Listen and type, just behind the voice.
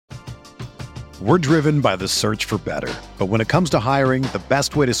We're driven by the search for better. But when it comes to hiring, the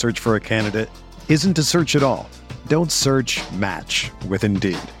best way to search for a candidate isn't to search at all. Don't search, match with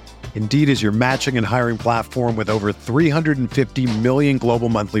Indeed. Indeed is your matching and hiring platform with over 350 million global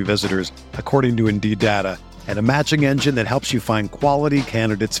monthly visitors, according to Indeed data, and a matching engine that helps you find quality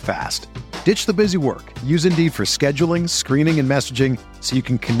candidates fast. Ditch the busy work. Use Indeed for scheduling, screening, and messaging so you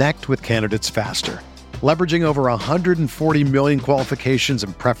can connect with candidates faster. Leveraging over 140 million qualifications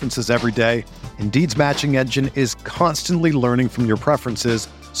and preferences every day, Indeed's matching engine is constantly learning from your preferences,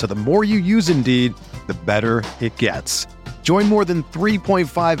 so the more you use Indeed, the better it gets. Join more than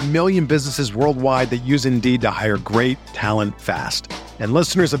 3.5 million businesses worldwide that use Indeed to hire great talent fast. And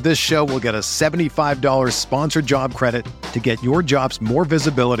listeners of this show will get a $75 sponsored job credit to get your jobs more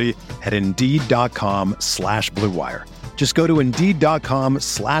visibility at Indeed.com/Blue Wire. Just go to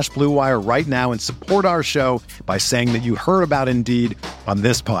Indeed.com/Blue Wire right now and support our show by saying that you heard about Indeed on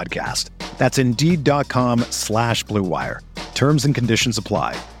this podcast. That's Indeed.com/Blue Wire. Terms and conditions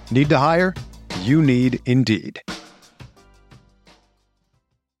apply. Need to hire? You need Indeed.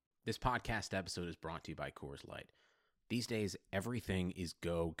 This podcast episode is brought to you by Coors Light. These days, everything is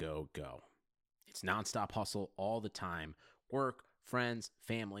go, go, go. It's nonstop hustle all the time. Work, friends,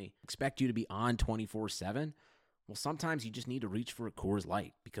 family, expect you to be on 24/7. Well, sometimes you just need to reach for a Coors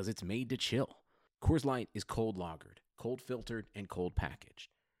Light because it's made to chill. Coors Light is cold lagered, cold filtered, and cold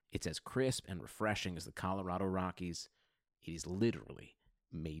packaged. It's as crisp and refreshing as the Colorado Rockies. It is literally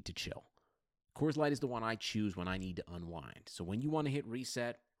made to chill. Coors Light is the one I choose when I need to unwind. So when you want to hit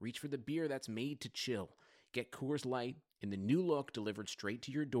reset, reach for the beer that's made to chill. Get Coors Light in the new look delivered straight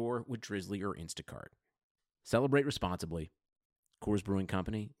to your door with Drizzly or Instacart. Celebrate responsibly. Coors Brewing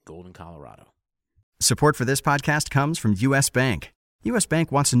Company, Golden, Colorado. Support for this podcast comes from U.S. Bank. U.S.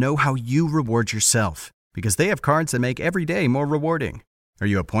 Bank wants to know how you reward yourself because they have cards that make every day more rewarding. Are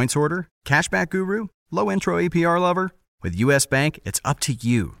you a points hoarder, cashback guru, low intro APR lover? With U.S. Bank, it's up to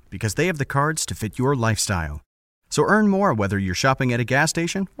you because they have the cards to fit your lifestyle. So earn more whether you're shopping at a gas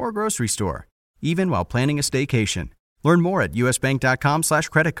station or a grocery store, even while planning a staycation. Learn more at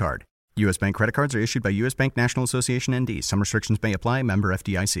usbank.com/credit card. U.S. Bank credit cards are issued by U.S. Bank National Association ND. Some restrictions may apply. Member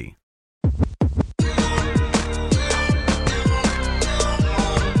FDIC.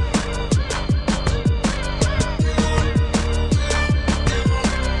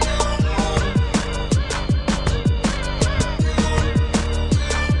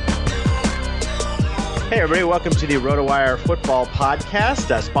 Hey everybody, welcome to the RotoWire Football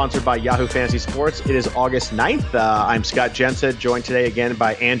Podcast, sponsored by Yahoo Fantasy Sports. It is August 9th. I'm Scott Jensen, joined today again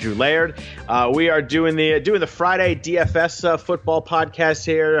by Andrew Laird. We are doing the Friday DFS football podcast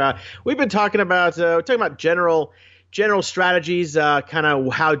here. We've been talking about general strategies, kind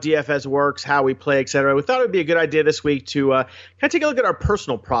of how DFS works, how we play, etc. We thought it would be a good idea this week to kind of take a look at our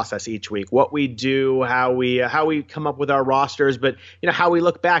personal process each week, what we do, how we come up with our rosters, but how we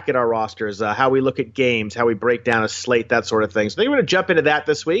look back at our rosters, how we look at games, how we break down a slate, that sort of thing. So I think we're going to jump into that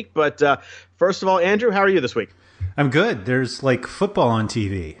this week. But first of all, Andrew, how are you this week? I'm good. There's like football on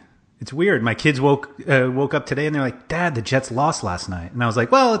TV. It's weird. My kids woke up today and they're like, "Dad, the Jets lost last night." And I was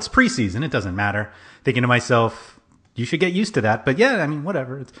like, "Well, it's preseason. It doesn't matter." Thinking to myself, you should get used to that, but yeah, I mean,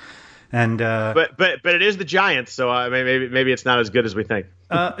 whatever. But it is the Giants, so maybe it's not as good as we think.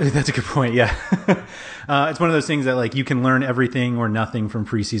 That's a good point. Yeah, it's one of those things that like you can learn everything or nothing from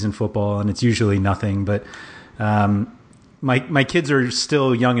preseason football, and it's usually nothing. But my kids are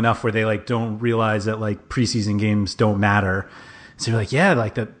still young enough where they like don't realize that like preseason games don't matter. So they're like, yeah,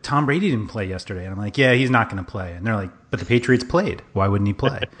 like Tom Brady didn't play yesterday. And I'm like, yeah, he's not going to play. And they're like, but the Patriots played. Why wouldn't he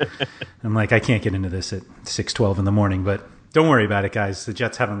play? I'm like, I can't get into this at 6:12 in the morning, but don't worry about it, guys. The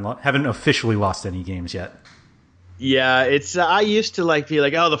Jets haven't officially lost any games yet. Yeah, it's I used to be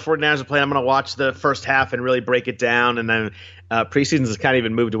like, oh, the 49ers are playing. I'm going to watch the first half and really break it down. And then preseasons has kind of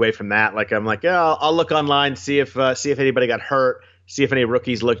even moved away from that. Like I'm like, oh, I'll look online, see if anybody got hurt, see if any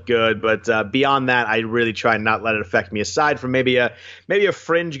rookies look good. But beyond that, I really try and not let it affect me. Aside from maybe a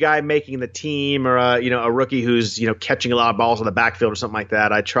fringe guy making the team or a rookie who's catching a lot of balls in the backfield or something like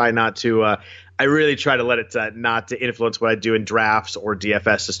that. I try not to. I really try to let it not to influence what I do in drafts or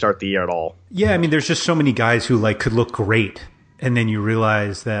DFS to start the year at all. Yeah, I mean, there's just so many guys who like could look great, and then you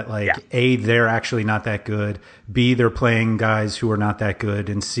realize that A, they're actually not that good. B, they're playing guys who are not that good,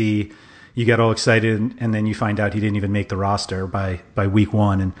 and C, you get all excited, and then you find out he didn't even make the roster by week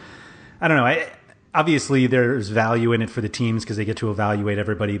one. And I don't know. Obviously, there's value in it for the teams because they get to evaluate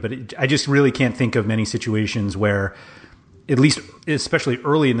everybody, but I just really can't think of many situations where, at least especially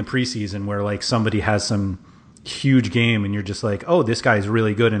early in the preseason, where like somebody has some huge game and you're just like, oh, this guy is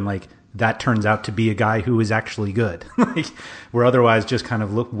really good, and like that turns out to be a guy who is actually good. Like we're otherwise just kind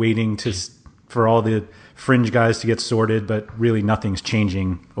of waiting for all the fringe guys to get sorted, but really nothing's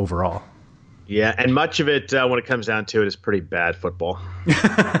changing overall. Yeah, and much of it, when it comes down to it, is pretty bad football.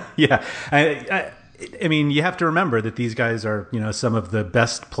 Yeah. I mean, you have to remember that these guys are, some of the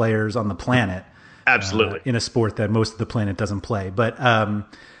best players on the planet. Absolutely. In a sport that most of the planet doesn't play. But,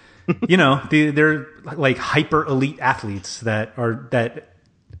 they're like hyper elite athletes that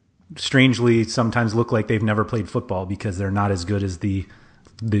strangely sometimes look like they've never played football because they're not as good as the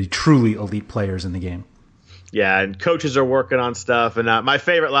truly elite players in the game. Yeah, and coaches are working on stuff. And my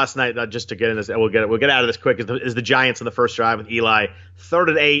favorite last night, just to get in this, we'll get out of this quick, is the Giants in the first drive with Eli, 3rd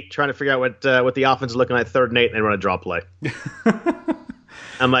and 8, trying to figure out what the offense is looking like, 3rd and 8, and they run a draw play.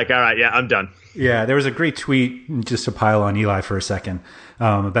 I'm like, all right, yeah, I'm done. Yeah, there was a great tweet, just to pile on Eli for a second,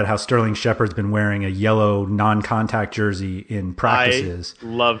 about how Sterling Shepard's been wearing a yellow non-contact jersey in practices.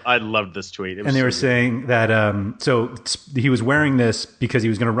 I loved this tweet. And they were saying that so he was wearing this because he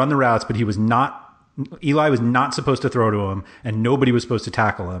was going to run the routes, but Eli was not supposed to throw to him, and nobody was supposed to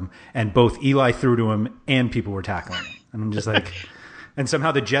tackle him. And both Eli threw to him, and people were tackling him. And I'm just like, and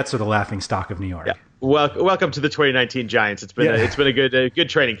somehow the Jets are the laughing stock of New York. Yeah. Welcome to the 2019 Giants. It's been a good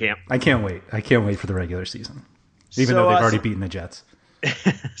training camp. I can't wait for the regular season, even though they've already beaten the Jets.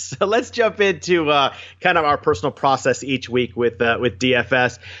 So let's jump into kind of our personal process each week with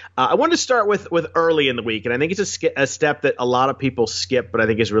DFS. I wanted to start with early in the week, and I think it's a step that a lot of people skip, but I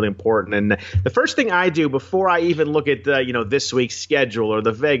think is really important. And the first thing I do before I even look at this week's schedule or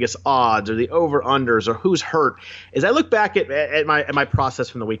the Vegas odds or the over-unders or who's hurt is I look back at my process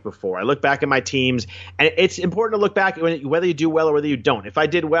from the week before. I look back at my teams, and it's important to look back at whether you do well or whether you don't. If I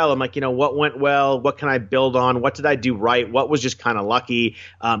did well, I'm like, what went well? What can I build on? What did I do right? What was just kind of lucky?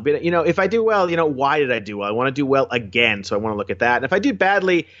 But if I do well, why did I do well? I want to do well again, so I want to look at that. And if I do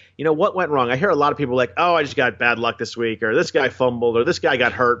badly, what went wrong? I hear a lot of people like, oh, I just got bad luck this week, or this guy fumbled, or this guy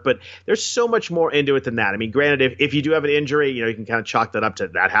got hurt. But there's so much more into it than that. I mean, granted, if you do have an injury, you can kind of chalk that up to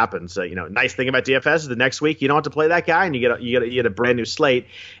that happens. So, nice thing about DFS is the next week you don't have to play that guy, and you get a brand new slate.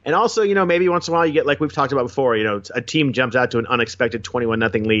 And also, maybe once in a while you get, like we've talked about before, a team jumps out to an unexpected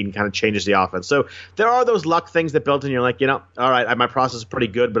 21-0 lead and kind of changes the offense. So there are those luck things that built in. You're like, all right, my process is pretty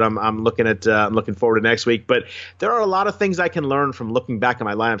good, but I'm looking forward to next week. But there are a lot of things I can learn from looking back at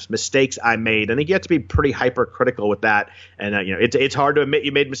my lineups, mistakes I made. I think you have to be pretty hypercritical with that. And it's hard to admit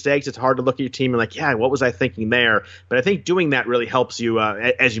you made mistakes. It's hard to look at your team and like, yeah, what was I thinking there? But I think doing that really helps you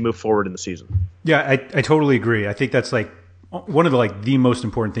as you move forward in the season. Yeah, I totally agree. I think that's like one of the most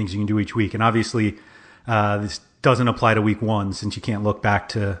important things you can do each week. And obviously, this doesn't apply to week 1 since you can't look back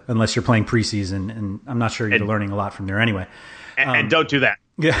to unless you're playing preseason. And I'm not sure you're learning a lot from there anyway. And don't do that.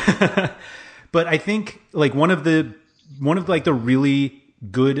 Yeah. But I think one of the really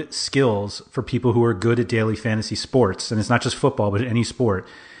good skills for people who are good at daily fantasy sports, and it's not just football, but any sport,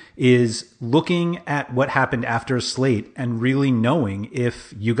 is looking at what happened after a slate and really knowing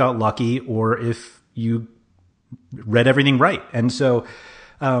if you got lucky or if you read everything right. And so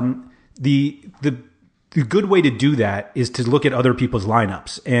the good way to do that is to look at other people's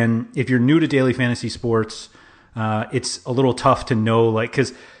lineups. And if you're new to daily fantasy sports, it's a little tough to know,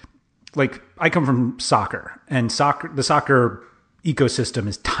 because I come from soccer, and the soccer ecosystem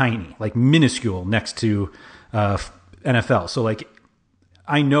is tiny, minuscule next to NFL. So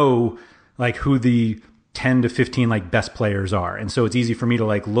I know who the 10 to 15 best players are, and so it's easy for me to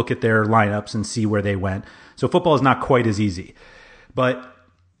look at their lineups and see where they went. So football is not quite as easy, but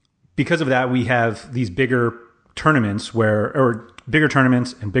because of that, we have these bigger tournaments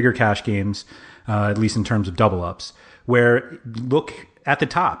and bigger cash games, at least in terms of double ups, where look at the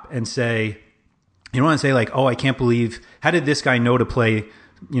top and say, you don't want to say oh, I can't believe, how did this guy know to play,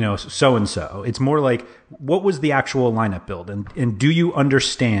 so-and-so? It's more what was the actual lineup build? And do you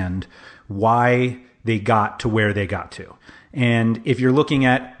understand why they got to where they got to? And if you're looking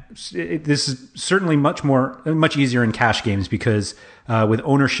at, this is certainly much easier in cash games because with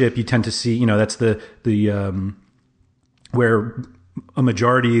ownership, you tend to see, that's the where a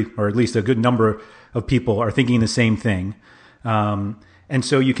majority, or at least a good number of people are thinking the same thing. And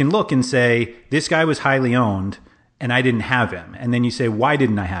so you can look and say, this guy was highly owned and I didn't have him. And then you say, why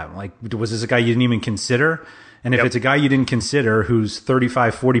didn't I have him? Was this a guy you didn't even consider? And if it's a guy you didn't consider who's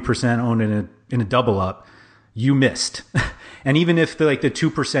 35, 40% owned in a double up, you missed. And even if the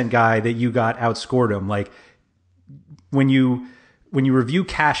 2% guy that you got outscored him, when you review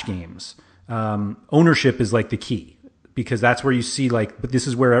cash games, ownership is the key. Because that's where you see but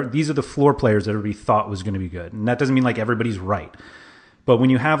these are the floor players that everybody thought was going to be good. And that doesn't mean everybody's right. But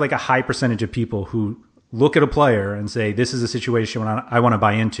when you have a high percentage of people who look at a player and say, this is a situation I want to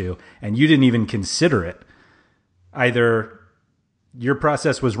buy into, and you didn't even consider it, either your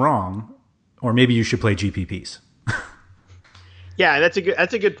process was wrong or maybe you should play GPPs. Yeah,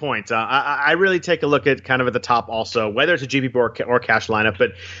 that's a good point. I really take a look at kind of at the top also, whether it's a GPP or cash lineup.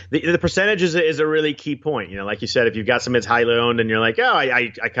 But the percentage is a really key point. Like you said, if you've got somebody that's highly owned and you're like, oh,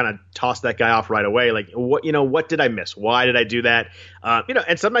 I kind of tossed that guy off right away. Like, what did I miss? Why did I do that?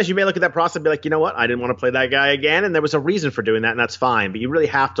 And sometimes you may look at that process and be like, you know what? I didn't want to play that guy again, and there was a reason for doing that, and that's fine. But you really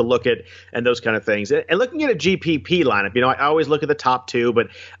have to look at those kind of things. And looking at a GPP lineup, I always look at the top 2, but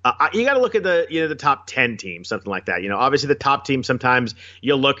you got to look at the top 10 teams, something like that. Obviously the top team, sometimes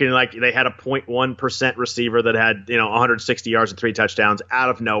you'll look and like they had a 0.1% receiver that had 160 yards and 3 touchdowns out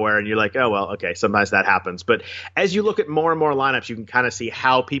of nowhere, and you're like, oh well, okay, sometimes that happens. But as you look at more and more lineups, you can kind of see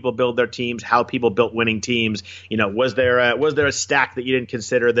how people build their teams, how people built winning teams. Was there a stack that you didn't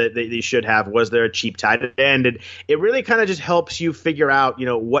consider that you should have? Was there a cheap tight end? And it really kind of just helps you figure out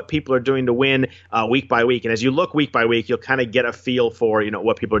what people are doing to win week by week. And as you look week by week, you'll kind of get a feel for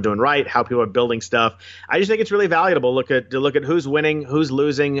what people are doing right, how people are building stuff. I just think it's really valuable to look at who's winning, who's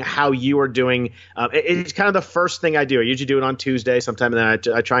losing, how you are doing. It's kind of the first thing I do. I usually do it on Tuesday sometime, and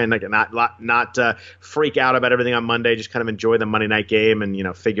then I try and not freak out about everything on Monday. Just kind of enjoy the Monday night game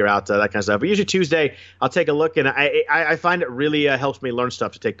and figure out that kind of stuff. But usually Tuesday I'll take a look, and I find it really helps me learn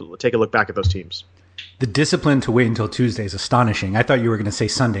stuff to take a look back at those teams. The discipline to wait until Tuesday is astonishing. I thought you were going to say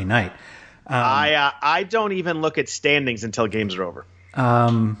Sunday night. I don't even look at standings until games are over.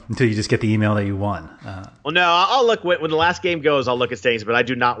 Until you just get the email that you won. Well, no, I'll look when the last game goes. I'll look at standings, but I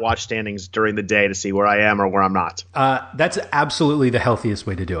do not watch standings during the day to see where I am or where I'm not. That's absolutely the healthiest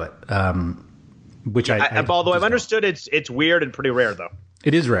way to do it. Although I've understood it's weird and pretty rare, though.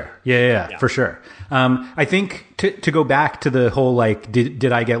 It is rare. Yeah, for sure. I think to go back to the whole, like,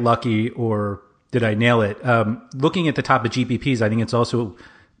 did I get lucky or did I nail it? Looking at the top of GPPs, I think it's also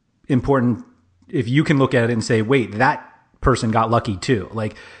important if you can look at it and say, wait, that person got lucky too.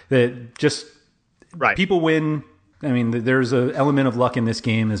 Like, right. People win. I mean, there's an element of luck in this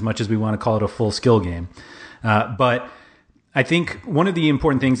game as much as we want to call it a full skill game. But I think one of the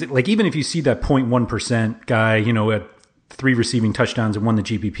important things, like, even if you see that 0.1% guy, at 3 receiving touchdowns and won the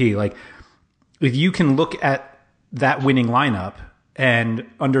GPP, like, if you can look at that winning lineup and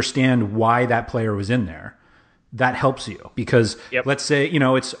understand why that player was in there, that helps you. Because let's say,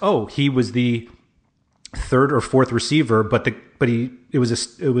 he was the 3rd or 4th receiver, but it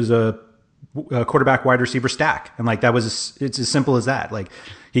was a quarterback wide receiver stack. And like, it's as simple as that. Like,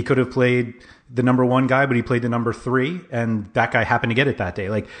 he could have played the number 1 guy, but he played the number 3, and that guy happened to get it that day.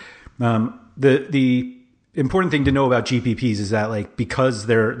 Like, the important thing to know about GPPs is that, like, because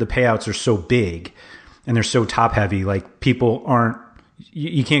the payouts are so big and they're so top heavy, like, people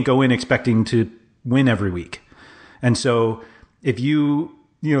you can't go in expecting to win every week. And so if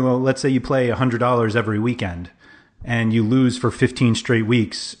let's say you play $100 every weekend and you lose for 15 straight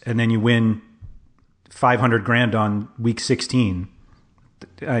weeks, and then you win $500,000 on week 16,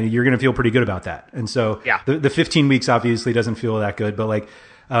 you're going to feel pretty good about that. And so the 15 weeks obviously doesn't feel that good, but like,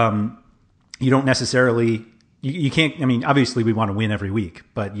 you don't necessarily, you can't, I mean, obviously we want to win every week,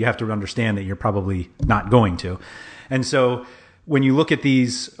 but you have to understand that you're probably not going to. And so when you look at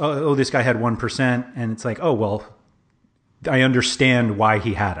these, this guy had 1%, and it's like, oh, well, I understand why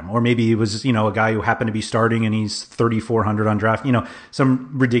he had him. Or maybe it was, a guy who happened to be starting and he's 3,400 on draft,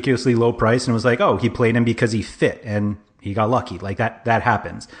 some ridiculously low price, and it was like, oh, he played him because he fit and he got lucky. Like, that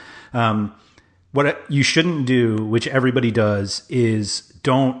happens. What you shouldn't do, which everybody does, is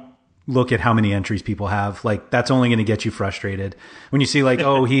don't look at how many entries people have. Like, that's only going to get you frustrated. When you see, like,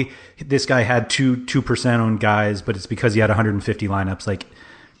 oh, this guy had 2% on guys, but it's because he had 150 lineups. Like,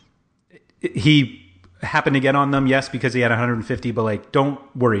 he happened to get on them, yes, because he had 150, but like, don't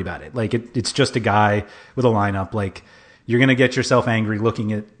worry about it. Like, it's just a guy with a lineup. Like, you're going to get yourself angry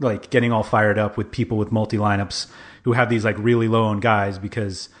looking at, like, getting all fired up with people with multi lineups who have these, like, really low on guys,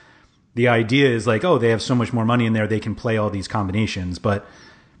 because the idea is like, oh, they have so much more money in there, they can play all these combinations. But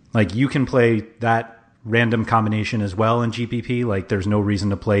like, you can play that random combination as well in GPP. Like, there's no reason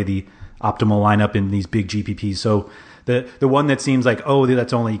to play the optimal lineup in these big GPPs. So the one that seems like, oh,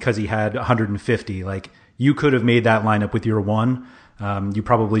 that's only because he had 150, like, you could have made that lineup with your 1. You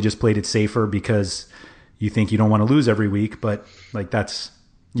probably just played it safer because you think you don't want to lose every week. But like,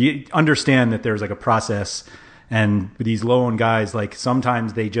 you understand that there's like a process. And these low-owned guys, like,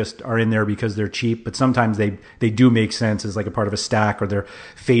 sometimes they just are in there because they're cheap, but sometimes they do make sense as like a part of a stack, or they're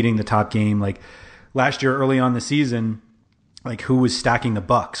fading the top game. Like, last year, early on the season, like, who was stacking the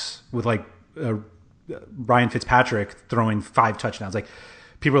Bucks with like Ryan Fitzpatrick throwing 5 touchdowns? Like,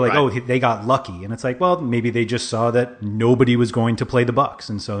 people are like, oh, they got lucky. And it's like, well, maybe they just saw that nobody was going to play the Bucks.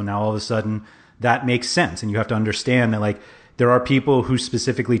 And so now all of a sudden that makes sense. And you have to understand that, like, there are people who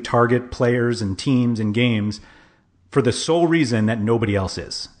specifically target players and teams and games for the sole reason that nobody else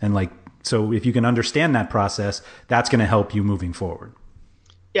is. And like, so if you can understand that process, that's going to help you moving forward.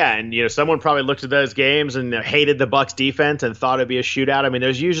 Yeah, and someone probably looked at those games and hated the Bucs defense and thought it'd be a shootout. I mean,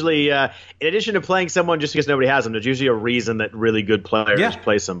 there's usually, in addition to playing someone just because nobody has them, there's usually a reason that really good players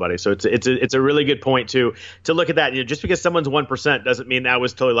play somebody. So it's a really good point to look at that. Just because someone's 1% doesn't mean that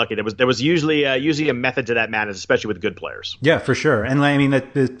was totally lucky. There was usually a method to that madness, especially with good players. Yeah, for sure. And I mean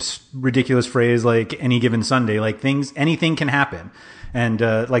that ridiculous phrase like any given Sunday, like anything can happen. And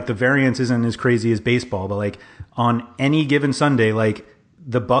like the variance isn't as crazy as baseball, but like on any given Sunday, like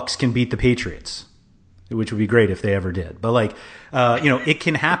the Bucs can beat the Patriots, which would be great if they ever did. But like, it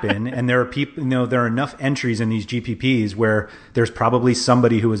can happen. And there are people, there are enough entries in these GPPs where there's probably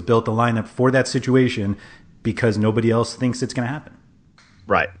somebody who has built the lineup for that situation because nobody else thinks it's going to happen.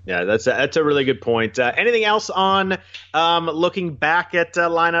 Right. Yeah, that's a really good point. Anything else on looking back at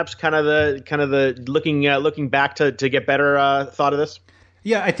lineups, kind of the looking back to get better thought of this?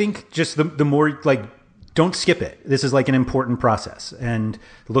 Yeah, I think just the more like, don't skip it. This is like an important process. And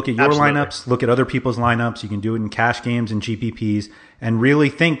look at your lineups, look at other people's lineups. You can do it in cash games and GPPs and really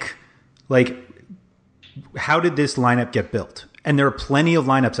think like, how did this lineup get built? And there are plenty of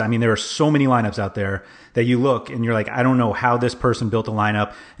lineups. I mean, there are so many lineups out there that you look and you're like, I don't know how this person built a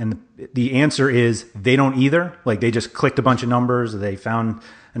lineup. And the answer is they don't either. Like they just clicked a bunch of numbers. Or they found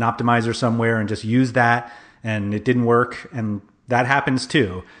an optimizer somewhere and just used that and it didn't work. And that happens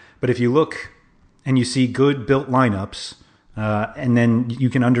too. But if you look and you see good built lineups, and then you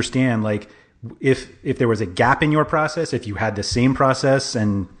can understand like if there was a gap in your process, if you had the same process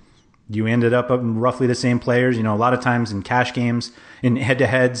and you ended up in roughly the same players, a lot of times in cash games, in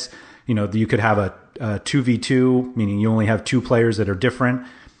head-to-heads, you could have a 2v2, meaning you only have two players that are different.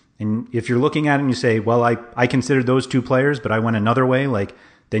 And if you're looking at it and you say, well, I considered those two players, but I went another way, like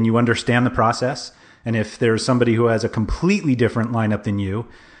then you understand the process. And if there's somebody who has a completely different lineup than you,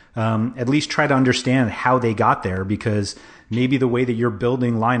 at least try to understand how they got there, because maybe the way that you're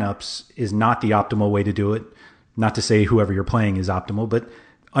building lineups is not the optimal way to do it. Not to say whoever you're playing is optimal, but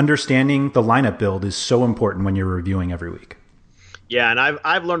understanding the lineup build is so important when you're reviewing every week. Yeah, and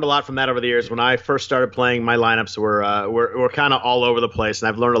I've learned a lot from that over the years. When I first started playing, my lineups were kind of all over the place, and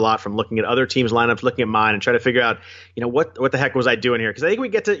I've learned a lot from looking at other teams' lineups, looking at mine, and trying to figure out, what the heck was I doing here? Because I think we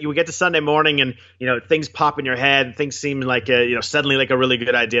get to Sunday morning, and things pop in your head, and things seem like suddenly like a really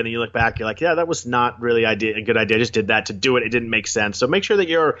good idea, and then you look back, you're like, yeah, that was not really a good idea. I just did that to do it. It didn't make sense. So make sure that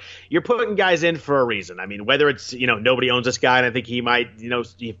you're putting guys in for a reason. I mean, whether it's nobody owns this guy, and I think he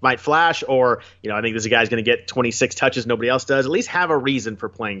might flash, or I think this guy's going to get 26 touches, nobody else does. At least have a reason for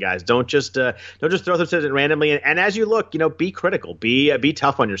playing guys. Don't just throw them in randomly. And as you look, be critical, be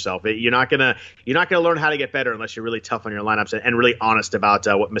tough on yourself. You're not gonna learn how to get better unless you're really tough on your lineups and really honest about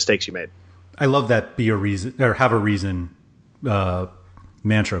what mistakes you made. I love that be a reason or have a reason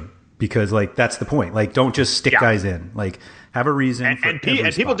mantra, because like that's the point. Like don't just stick guys in. Like have a reason. And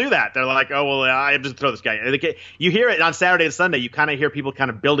people do that. They're like, oh, well, I have to throw this guy. You hear it on Saturday and Sunday. You kind of hear people kind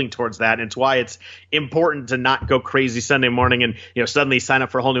of building towards that. And it's why it's important to not go crazy Sunday morning and, suddenly sign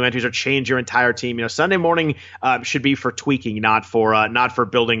up for whole new entries or change your entire team. Sunday morning should be for tweaking, not for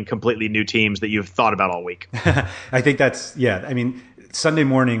building completely new teams that you've thought about all week. I think that's, I mean, Sunday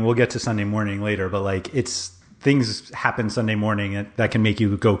morning, we'll get to Sunday morning later, but like things happen Sunday morning that can make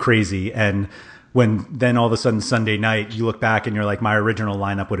you go crazy. And when then all of a sudden Sunday night, you look back and you're like, my original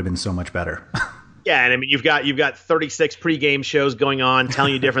lineup would have been so much better. Yeah, and I mean you've got 36 pregame shows going on,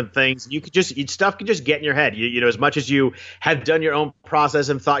 telling you different things. Stuff could just get in your head. As much as you have done your own process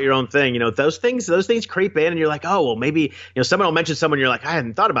and thought your own thing, those things creep in, and you're like, oh well, maybe someone will mention someone, you're like, I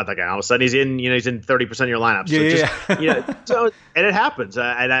hadn't thought about that guy. All of a sudden he's in 30% of your lineup. So and it happens,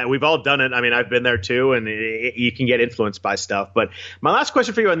 and we've all done it. I mean, I've been there too, and you can get influenced by stuff. But my last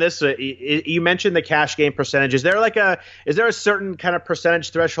question for you on this, you mentioned the cash game percentage. Is there a certain kind of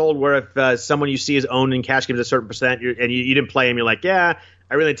percentage threshold where if someone you see is owned in cash games a certain percent and you didn't play him, you're like, yeah,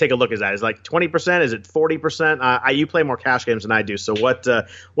 I really take a look at that. Is it like 20%? Is it 40%? You play more cash games than I do. So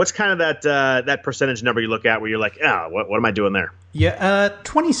what's kind of that percentage number you look at where you're like, what am I doing there? Yeah,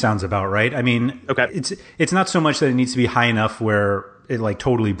 20 sounds about right. I mean, okay. It's not so much that it needs to be high enough where it like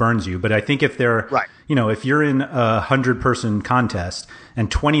totally burns you, but I think if they're right, if you're in a 100-person contest and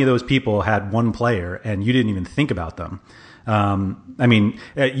 20 of those people had one player and you didn't even think about them, I mean,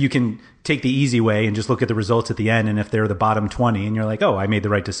 you can take the easy way and just look at the results at the end. And if they're the bottom 20 and you're like, oh, I made the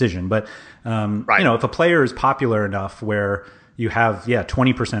right decision. But, right. If a player is popular enough where you have,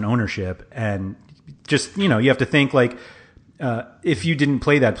 20% ownership and just, you have to think like, if you didn't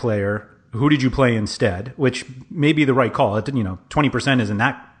play that player, who did you play instead, which may be the right call. 20% isn't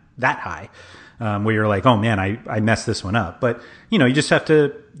that high, where you're like, oh man, I messed this one up. But, you just have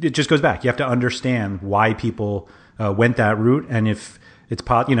to, it just goes back. You have to understand why people went that route. And if it's,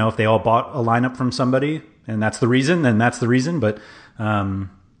 if they all bought a lineup from somebody and that's the reason, then that's the reason. But, and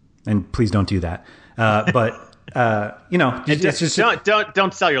please don't do that. Just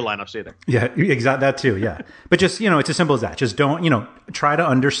don't sell your lineups either. Yeah, exactly. That too. Yeah. But just, it's as simple as that. Just don't, try to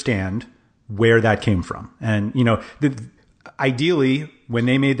understand where that came from. And, ideally when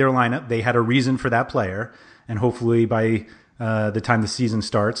they made their lineup, they had a reason for that player. And hopefully by the time the season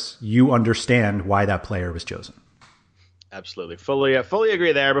starts, you understand why that player was chosen. Absolutely. Fully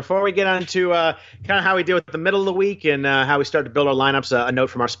agree there. Before we get on to kind of how we deal with the middle of the week and how we start to build our lineups, a note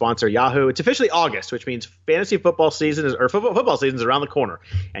from our sponsor, Yahoo. It's officially August, which means fantasy football season football season is around the corner.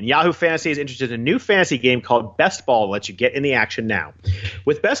 And Yahoo Fantasy is interested in a new fantasy game called Best Ball that lets you get in the action now.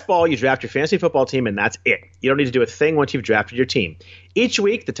 With Best Ball, you draft your fantasy football team, and that's it. You don't need to do a thing once you've drafted your team. Each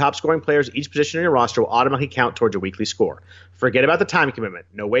week, the top scoring players at each position in your roster will automatically count towards your weekly score. Forget about the time commitment.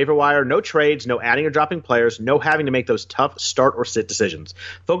 No waiver wire, no trades, no adding or dropping players, no having to make those tough start or sit decisions.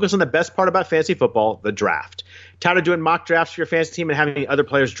 Focus on the best part about fantasy football, the draft. Tired of doing mock drafts for your fantasy team and having other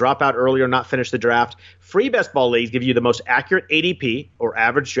players drop out early or not finish the draft? Free Best Ball leagues give you the most accurate ADP, or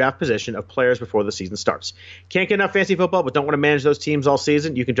average draft position, of players before the season starts. Can't get enough fantasy football but don't want to manage those teams all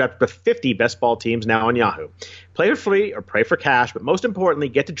season? You can draft up to 50 Best Ball teams now on Yahoo. Play for free or pray for cash, but most importantly,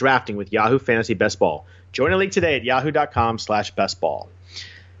 get to drafting with Yahoo Fantasy Best Ball. Join a league today at yahoo.com/bestball.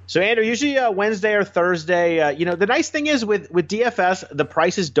 So, Andrew, usually Wednesday or Thursday, the nice thing is with DFS, the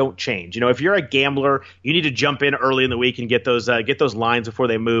prices don't change. If you're a gambler, you need to jump in early in the week and get those lines before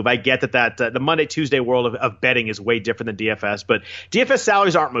they move. I get that the Monday, Tuesday world of betting is way different than DFS, but DFS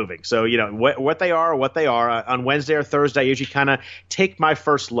salaries aren't moving. So, what they are. On Wednesday or Thursday, I usually kind of take my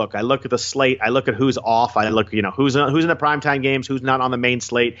first look. I look at the slate. I look at who's off. I look, who's in the primetime games, who's not on the main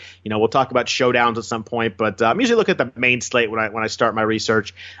slate. We'll talk about showdowns at some point, but I'm usually looking at the main slate when I start my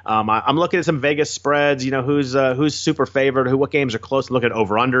research. I'm looking at some Vegas spreads, who's super favored, what games are close. Look at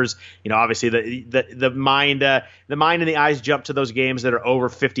over-unders. Obviously the mind and the eyes jump to those games that are over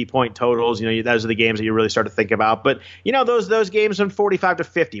 50-point totals. Those are the games that you really start to think about. But those games from 45 to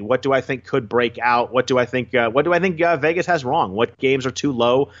 50. What do I think could break out? What do I think Vegas has wrong? What games are too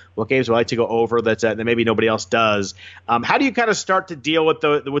low? What games would I like to go over that maybe nobody else does? How do you kind of start to deal with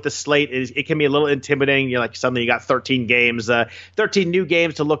the slate? It can be a little intimidating. Suddenly you got 13 games, 13 new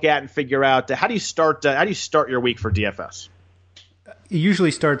games to look at and figure out. How do you start your week for DFS? It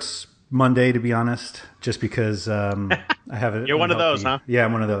usually starts Monday, to be honest, just because I have it. You're one of those, huh? Yeah,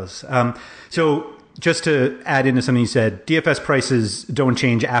 I'm one of those. So just to add into something you said, DFS prices don't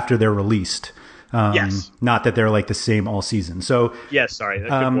change after they're released. Yes. Not that they're like the same all season. So yes, sorry.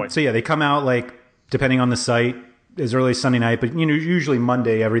 That's a good point. So yeah, they come out depending on the site as early as Sunday night, but usually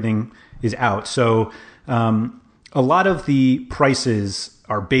Monday everything is out. So a lot of the prices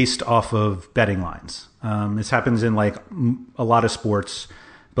are based off of betting lines. This happens in a lot of sports,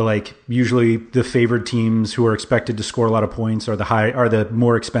 but usually the favored teams who are expected to score a lot of points are the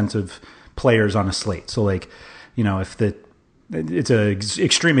more expensive players on a slate. So if it's an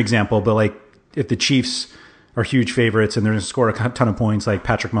extreme example, but if the Chiefs are huge favorites and they're going to score a ton of points,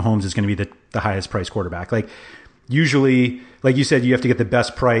 Patrick Mahomes is going to be the highest priced quarterback. Usually, like you said, you have to get the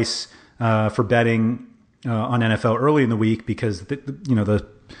best price for betting on NFL early in the week because the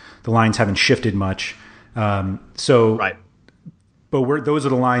lines haven't shifted much. Right. But those are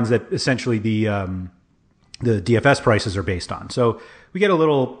the lines that essentially the DFS prices are based on. So we get a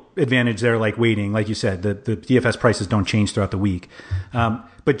little advantage there, waiting, like you said, the DFS prices don't change throughout the week.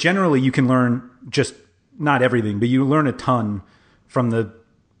 But generally you can learn just not everything, but you learn a ton from the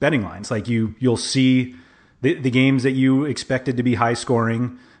betting lines. You'll see the games that you expected to be high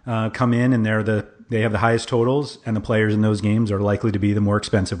scoring come in, and they have the highest totals, and the players in those games are likely to be the more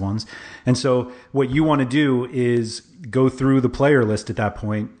expensive ones. And so what you want to do is go through the player list at that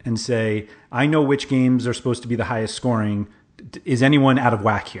point and say, I know which games are supposed to be the highest scoring. Is anyone out of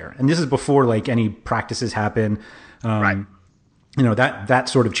whack here? And this is before any practices happen. Right. That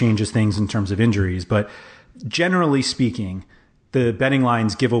sort of changes things in terms of injuries. But generally speaking, the betting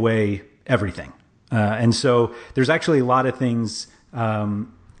lines give away everything. And so there's actually a lot of things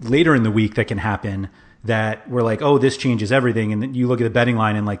later in the week that can happen that we're oh, this changes everything. And then you look at the betting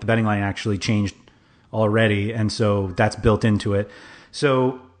line and the betting line actually changed already. And so that's built into it.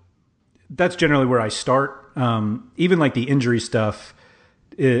 So that's generally where I start. Even the injury stuff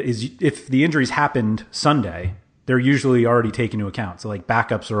is if the injuries happened Sunday, they're usually already taken into account. So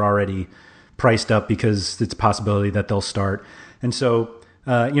backups are already priced up because it's a possibility that they'll start. And so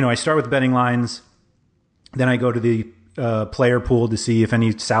I start with betting lines, then I go to the player pool to see if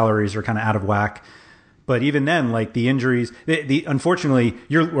any salaries are kind of out of whack. But even then, like the injuries, unfortunately,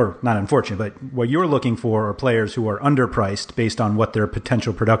 not unfortunate, but what you're looking for are players who are underpriced based on what their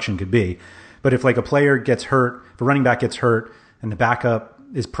potential production could be. But if like a player gets hurt, if a running back gets hurt and the backup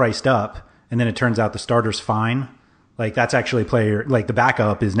is priced up, and then it turns out the starter's fine, like that's actually a player, like the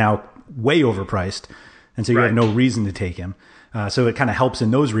backup is now way overpriced. And so you have no reason to take him. So it kind of helps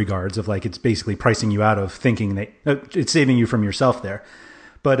in those regards of like, it's basically pricing you out of thinking that it's saving you from yourself there.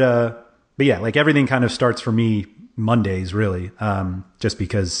 But yeah, like everything kind of starts for me Mondays really, just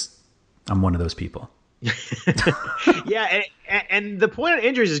because I'm one of those people. Yeah, and the point on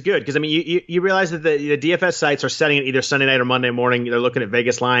injuries is good because I mean you realize that the DFS sites are setting it either Sunday night or Monday morning. They're looking at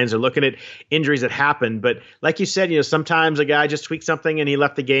Vegas lines, they're looking at injuries that happen. But like you said, sometimes a guy just tweaked something and he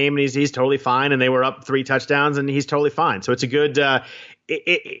left the game and he's totally fine, and they were up 3 touchdowns and he's totally fine. So it's a good.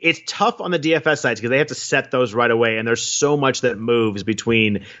 It's tough on the DFS sites because they have to set those right away, and there's so much that moves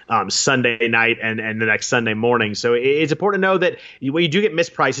between Sunday night and the next Sunday morning. So it's important to know that when you do get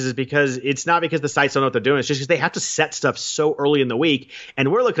missed prices is because it's not because the sites don't know what they're doing. It's just because they have to set stuff so early in the week.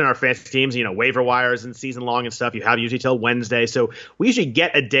 And we're looking at our fantasy teams, waiver wires and season long and stuff. You have usually till Wednesday. So we usually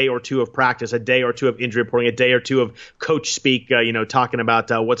get a day or two of practice, a day or two of injury reporting, a day or two of coach speak, talking about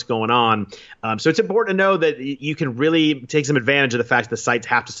what's going on. So it's important to know that you can really take some advantage of the fact that the sites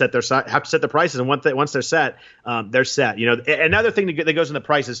have to set the prices, and once they're set, they're set. Another thing that goes in the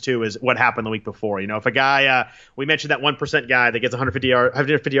prices too is what happened the week before. If a guy, we mentioned that 1% guy that gets 150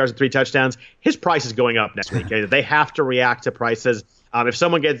 yards and 3 touchdowns, his price is going up next week. Okay? They have to react to prices. If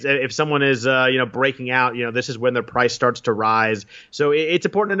someone is breaking out, this is when their price starts to rise. So it's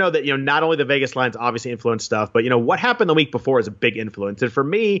important to know that not only the Vegas lines obviously influence stuff, but what happened the week before is a big influence. And for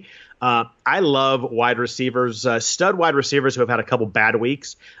me, I love wide receivers, stud wide receivers who have had a couple bad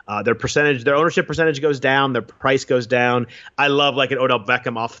weeks. Their ownership percentage goes down, their price goes down. I love like an Odell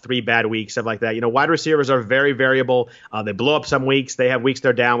Beckham off 3 bad weeks, stuff like that. Wide receivers are very variable. They blow up some weeks. They have weeks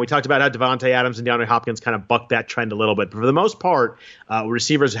they're down. We talked about how Devontae Adams and DeAndre Hopkins kind of bucked that trend a little bit, but for the most part,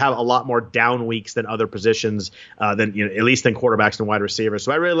 receivers have a lot more down weeks than other positions, than at least than quarterbacks and wide receivers.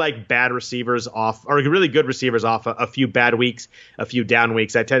 So I really like bad receivers off, or really good receivers off a few bad weeks, a few down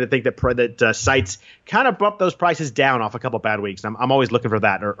weeks. I tend to think that sites kind of bump those prices down off a couple bad weeks. I'm always looking for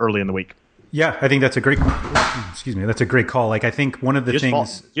that early in the week. Yeah, I think that's a great. Excuse me, that's a great call. Like I think one of the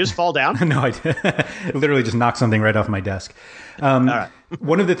things. You just fall down? No, I literally just knocked something right off my desk. All right.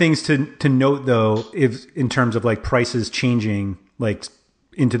 One of the things to note though, if in terms of like prices changing like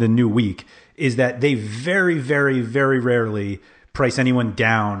into the new week, is that they very, very, very rarely price anyone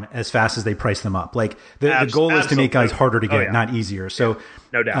down as fast as they price them up. Like the goal is to make guys harder to get, not easier. So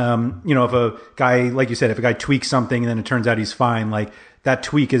no doubt. If a guy, like you said, if a guy tweaks something and then it turns out he's fine, like that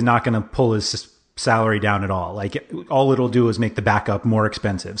tweak is not going to pull his salary down at all. Like all it'll do is make the backup more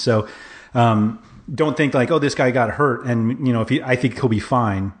expensive. So don't think like, oh, this guy got hurt and I think he'll be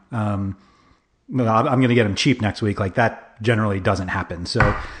fine. I'm going to get him cheap next week. Like that generally doesn't happen.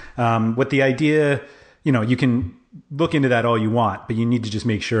 So with the idea, you can look into that all you want, but you need to just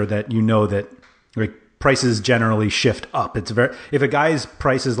make sure that that like prices generally shift up. If a guy's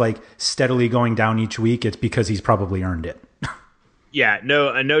price is like steadily going down each week, it's because he's probably earned it. Yeah,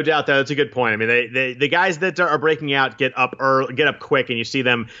 no doubt that. That's a good point. I mean, the guys that are breaking out get up quick, and you see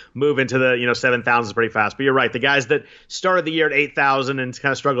them move into the 7,000s pretty fast. But you're right, the guys that started the year at 8,000 and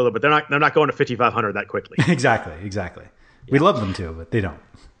kind of struggle a little bit, they're not going to 5,500 that quickly. Exactly. Yeah. We love them too, but they don't.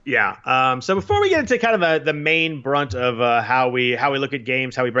 Yeah. So before we get into kind of the main brunt of how we look at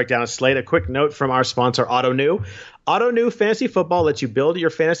games, how we break down a slate, a quick note from our sponsor, AutoNew. AutoNew Fantasy Football lets you build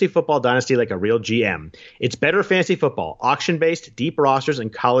your fantasy football dynasty like a real GM. It's better fantasy football, auction-based, deep rosters,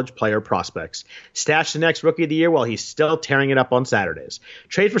 and college player prospects. Stash the next rookie of the year while he's still tearing it up on Saturdays.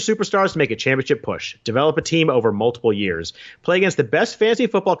 Trade for superstars to make a championship push. Develop a team over multiple years. Play against the best fantasy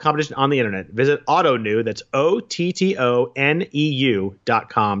football competition on the internet. Visit AutoNew, that's OTTONEU.com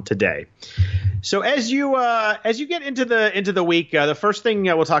today. So as you get into the week, the first thing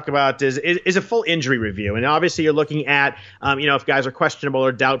we'll talk about is a full injury review, and obviously you're looking at if guys are questionable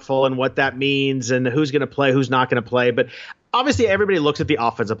or doubtful and what that means and who's going to play, who's not going to play. But obviously everybody looks at the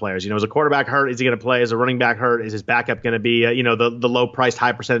offensive players. Is a quarterback hurt? Is he going to play? Is a running back hurt? Is his backup going to be the low priced,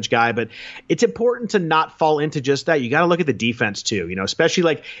 high percentage guy? But it's important to not fall into just that. You got to look at the defense too. Especially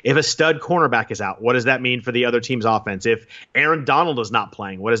like if a stud cornerback is out, what does that mean for the other team's offense? If Aaron Donald is not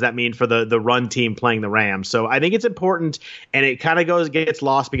playing, what does that mean for the run team playing the Rams? So I think it's important, and it kind of gets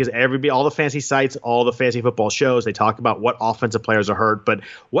lost because all the fantasy sites, all the fantasy football shows, they talk about what offensive players are hurt, but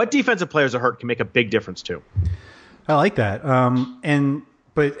what defensive players are hurt can make a big difference too. I like that. And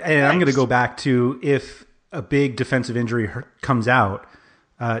And I'm going to go back to, if a big defensive injury comes out,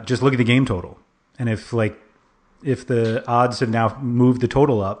 just look at the game total. And if the odds have now moved the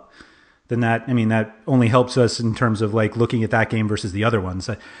total up, then that only helps us in terms of like looking at that game versus the other ones.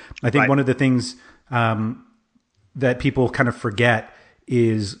 I think one of the things that people kind of forget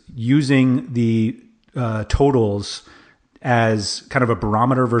is using the totals as kind of a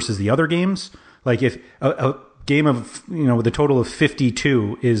barometer versus the other games. Like if a game of, with a total of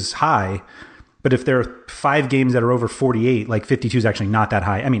 52 is high, but if there are 5 games that are over 48, like 52 is actually not that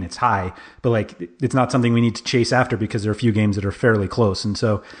high. I mean, it's high, but like it's not something we need to chase after because there are a few games that are fairly close. And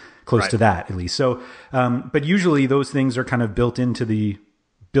so close to that at least. So, but usually those things are kind of built into the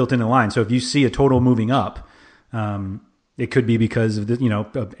line. So if you see a total moving up, it could be because of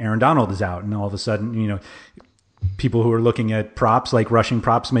Aaron Donald is out, and all of a sudden, people who are looking at props, like rushing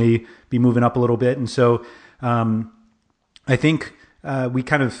props, may be moving up a little bit. And so, I think, we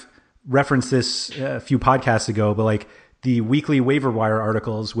kind of referenced this a few podcasts ago, but like the weekly waiver wire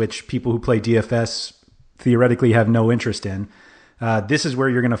articles, which people who play DFS theoretically have no interest in, this is where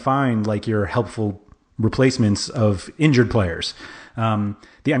you're going to find like your helpful replacements of injured players.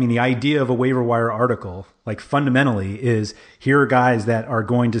 The idea of a waiver wire article, like fundamentally, is here are guys that are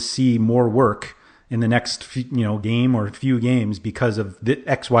going to see more work in the next game or few games because of the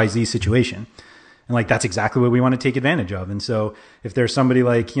XYZ situation. And like, that's exactly what we want to take advantage of. And so if there's somebody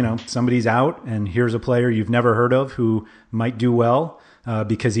like, somebody's out and here's a player you've never heard of who might do well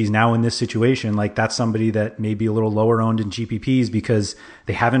because he's now in this situation, like that's somebody that may be a little lower owned in GPPs because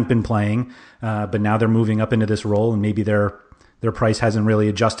they haven't been playing, but now they're moving up into this role, and maybe their price hasn't really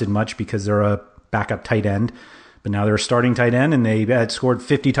adjusted much because they're a backup tight end, but now they're a starting tight end and they had scored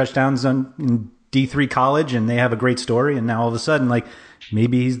 50 touchdowns in D3 college and they have a great story. And now all of a sudden, like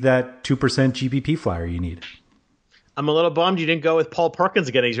maybe he's that 2% GPP flyer you need. I'm a little bummed you didn't go with Paul Perkins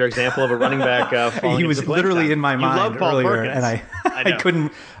again as your example of a running back. He was literally in my mind earlier, Perkins. And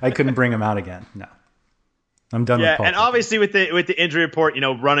I couldn't bring him out again. No. I'm done with Paul. And obviously with the injury report,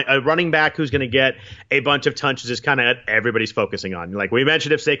 a running back who's going to get a bunch of touches is kind of everybody's focusing on. Like we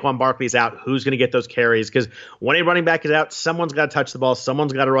mentioned, if Saquon Barkley's out, who's going to get those carries? Because when a running back is out, someone's got to touch the ball,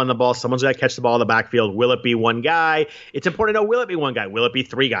 someone's got to run the ball, someone's got to catch the ball in the backfield. Will it be one guy? It's important to know, will it be one guy? Will it be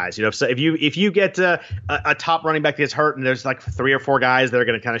 3 guys? If you get a top running back that gets hurt and there's like 3 or 4 guys that are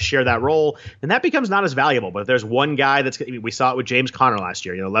going to kind of share that role, then that becomes not as valuable. But if there's one guy we saw it with James Conner last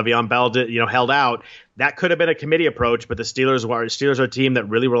year. Le'Veon Bell held out. That could have been a committee approach, but the Steelers are a team that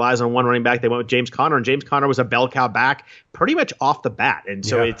really relies on one running back. They went with James Conner, and James Conner was a bell cow back pretty much off the bat. And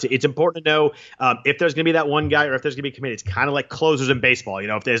so it's important to know if there's going to be that one guy or if there's going to be a committee. It's kind of like closers in baseball.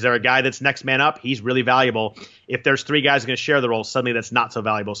 If there's a guy that's next man up, he's really valuable. If there's 3 guys going to share the role, suddenly that's not so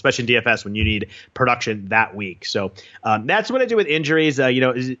valuable, especially in DFS when you need production that week. So that's what I do with injuries.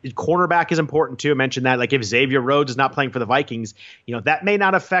 Cornerback is important too. I mentioned that. Like if Xavier Rhodes is not playing for the Vikings, that may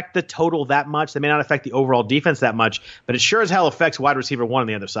not affect the total that much. That may not affect the overall defense that much, but it sure as hell affects wide receiver 1 on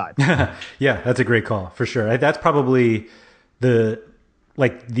the other side. Yeah, that's a great call for sure. That's probably the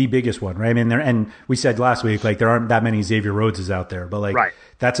biggest one, right? I mean, and we said last week, like there aren't that many Xavier Rhodeses out there, but like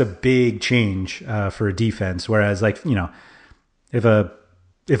that's a big change for a defense. Whereas like, if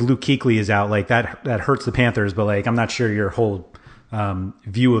Luke Kuechly is out, like that hurts the Panthers, but like, I'm not sure your whole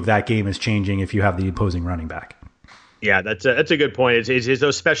view of that game is changing if you have the opposing running back. Yeah, that's a good point. It's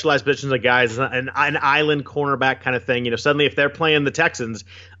those specialized positions of guys, an island cornerback kind of thing. Suddenly if they're playing the Texans,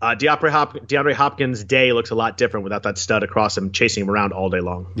 DeAndre Hopkins' day looks a lot different without that stud across him chasing him around all day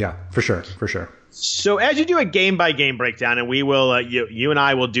long. Yeah, for sure. So as you do a game by game breakdown, and we will, you and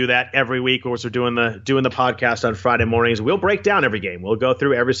I will do that every week. Of course, we're doing the podcast on Friday mornings. We'll break down every game. We'll go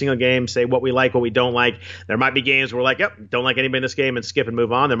through every single game, say what we like, what we don't like. There might be games where we're like, yep, don't like anybody in this game, and skip and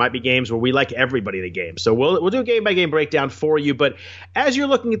move on. There might be games where we like everybody in the game. So we'll do a game by game breakdown for you. But as you're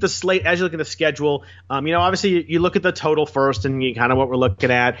looking at the slate, as you're looking at the schedule, obviously you look at the total first, and you kind of what we're looking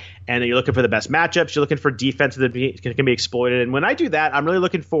at, and you're looking for the best matchups. You're looking for defenses that can be exploited. And when I do that, I'm really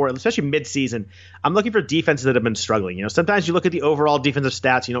looking for, especially mid-season, I'm looking for defenses that have been struggling. Sometimes you look at the overall defensive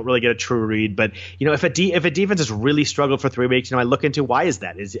stats, you don't really get a true read. But if a defense has really struggled for 3 weeks, I look into why is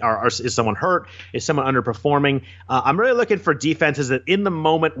that? Is someone hurt? Is someone underperforming? I'm really looking for defenses that in the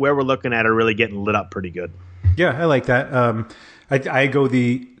moment where we're looking at are really getting lit up pretty good. Yeah, I like that. I go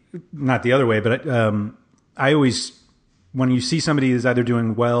not the other way, but I always, when you see somebody is either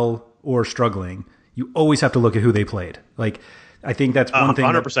doing well or struggling, you always have to look at who they played. Like, I think that's one thing.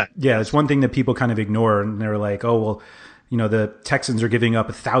 100%. It's one thing that people kind of ignore, and they're like, "Oh, well, the Texans are giving up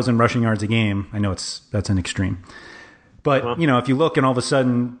 1,000 rushing yards a game." I know that's an extreme, but if you look and all of a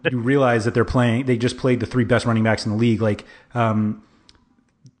sudden you realize that they just played the 3 best running backs in the league. Like,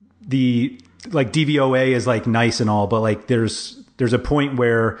 the like DVOA is like nice and all, but like there's a point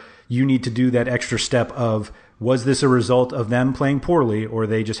where you need to do that extra step of, was this a result of them playing poorly, or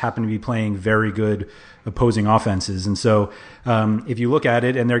they just happen to be playing very good opposing offenses? And so if you look at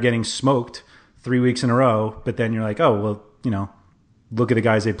it and they're getting smoked 3 weeks in a row, but then you're like, oh, well, look at the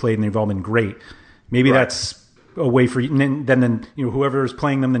guys they played and they've all been great. Maybe that's a way for you. And then whoever is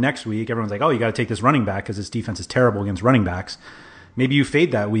playing them the next week, everyone's like, oh, you got to take this running back because this defense is terrible against running backs. Maybe you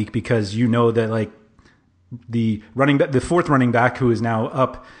fade that week because you know that like the fourth running back who is now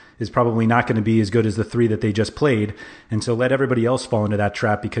up is probably not going to be as good as the three that they just played. And so let everybody else fall into that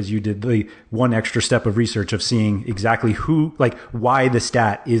trap because you did the one extra step of research of seeing exactly why the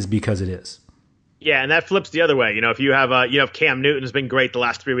stat is because it is. Yeah, and that flips the other way. If you have Cam Newton's been great the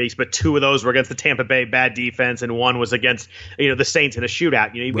last 3 weeks, but 2 of those were against the Tampa Bay bad defense, and 1 was against the Saints in a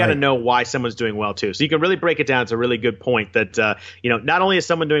shootout. You've got to know why someone's doing well too. So you can really break it down. It's a really good point that not only is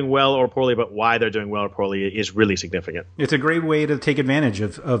someone doing well or poorly, but why they're doing well or poorly is really significant. It's a great way to take advantage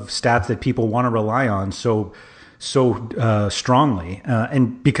of stats that people want to rely on so strongly,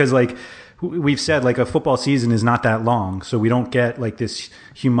 and because like we've said, like a football season is not that long, so we don't get like this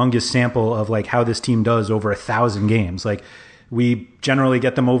humongous sample of like how this team does over 1,000 games. Like we generally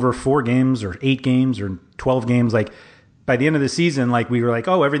get them over 4 games or 8 games or 12 games. Like by the end of the season, like we were like,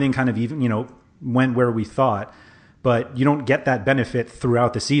 oh, everything kind of even, went where we thought, but you don't get that benefit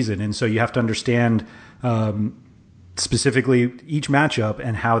throughout the season. And so you have to understand specifically each matchup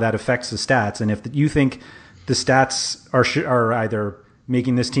and how that affects the stats. And if you think the stats are either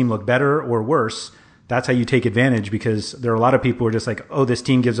making this team look better or worse, that's how you take advantage, because there are a lot of people who are just like, oh, this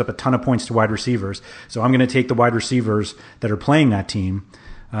team gives up a ton of points to wide receivers, so I'm going to take the wide receivers that are playing that team.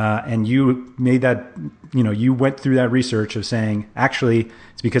 And you made that, you went through that research of saying, actually,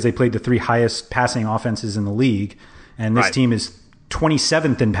 it's because they played the 3 highest passing offenses in the league, and this team is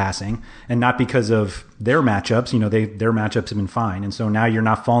 27th in passing, and not because of their matchups. Their matchups have been fine. And so now you're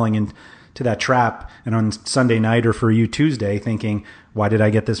not falling into that trap, and on Sunday night or for you Tuesday thinking, why did I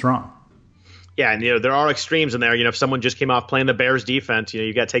get this wrong? Yeah, and there are extremes in there. If someone just came off playing the Bears defense,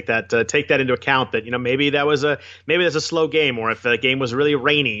 you got to take that into account. That maybe that's a slow game, or if the game was really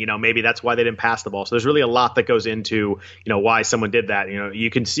rainy, maybe that's why they didn't pass the ball. So there's really a lot that goes into why someone did that. You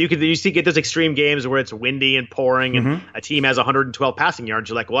get those extreme games where it's windy and pouring, and a team has 112 passing yards.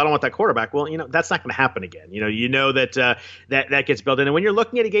 You're like, well, I don't want that quarterback. Well, that's not going to happen again. That gets built in, and when you're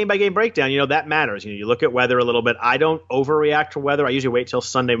looking at a game by game breakdown, that matters. You look at weather a little bit. I don't overreact to weather. I usually wait till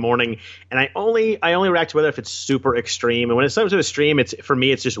Sunday morning, and I only react to weather if it's super extreme. And when it's so extreme, it's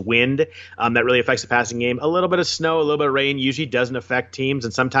just wind that really affects the passing game. A little bit of snow, a little bit of rain usually doesn't affect teams,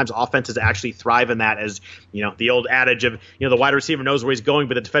 and sometimes offenses actually thrive in that. As the old adage of the wide receiver knows where he's going,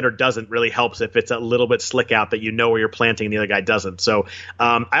 but the defender doesn't, really helps if it's a little bit slick out, that where you're planting and the other guy doesn't. So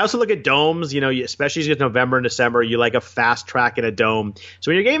I also look at domes. Especially as you get November and December, you like a fast track in a dome.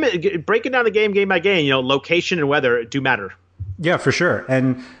 So when you're breaking down the game by game, location and weather do matter. Yeah, for sure.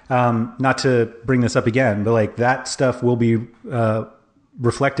 And not to bring this up again, but like that stuff will be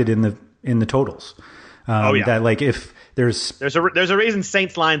reflected in the totals. That like if there's a reason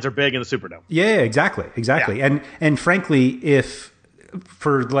Saints lines are big in the Superdome. Yeah, exactly. Yeah. And frankly, if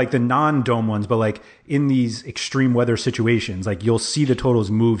for like the non-dome ones, but like in these extreme weather situations, like you'll see the totals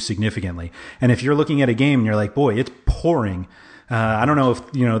move significantly. And if you're looking at a game and you're like, boy, it's pouring. I don't know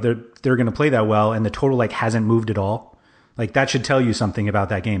if they're going to play that well, and the total like hasn't moved at all. Like that should tell you something about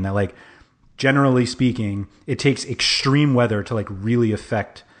that game, that like generally speaking, it takes extreme weather to like really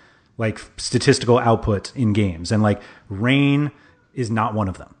affect like statistical output in games. And like rain is not one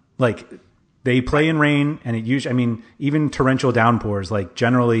of them. Like they play in rain, and it usually, even torrential downpours, like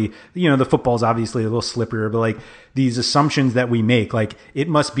generally, the football's obviously a little slipperier, but like these assumptions that we make, like it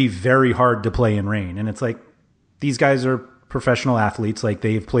must be very hard to play in rain. And it's like, these guys are professional athletes. Like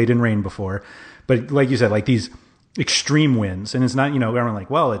they've played in rain before, but like you said, like these extreme winds, and it's not, everyone like,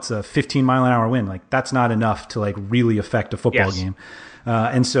 well, it's a 15-mile-an-hour wind. Like that's not enough to like really affect a football game.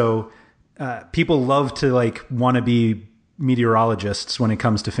 And so people love to like want to be meteorologists when it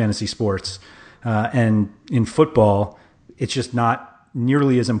comes to fantasy sports. And in football, it's just not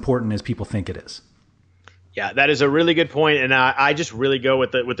nearly as important as people think it is. Yeah, that is a really good point, and I just really go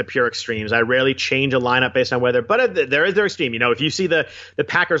with the pure extremes. I rarely change a lineup based on weather, but there is their extreme. If you see the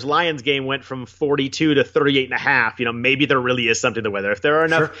Packers-Lions game went from 42 to 38.5, maybe there really is something to the weather. If there are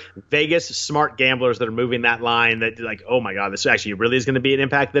enough Vegas smart gamblers that are moving that line that like, oh my God, this actually really is going to be an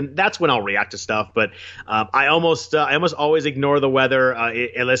impact, then that's when I'll react to stuff. But I almost always ignore the weather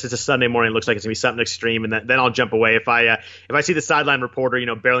unless it's a Sunday morning. It looks like it's going to be something extreme, and then I'll jump away. If I see the sideline reporter,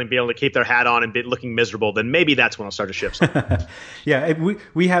 barely being able to keep their hat on and looking miserable, then maybe that's when I'll start to shift something. Yeah,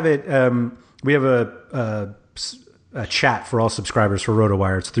 we have it. We have a chat for all subscribers for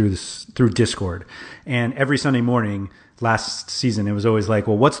RotoWire. It's through Discord, and every Sunday morning last season it was always like,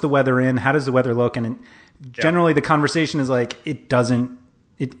 well, what's the weather in? How does the weather look? And generally the conversation is like,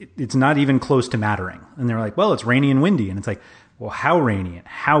 it's not even close to mattering. And they're like, well, it's rainy and windy, and it's like, well, how rainy and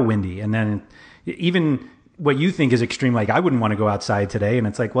how windy? And then even what you think is extreme, like I wouldn't want to go outside today, and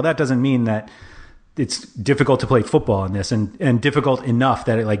it's like, well, that doesn't mean that it's difficult to play football in this, and difficult enough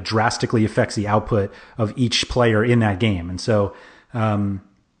that it like drastically affects the output of each player in that game. And so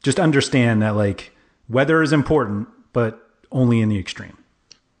just understand that like weather is important, but only in the extreme.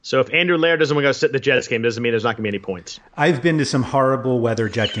 So if Andrew Laird doesn't want to go sit in the Jets game, doesn't mean there's not going to be any points. I've been to some horrible weather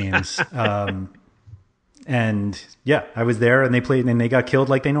Jet games. And yeah, I was there, and they played and they got killed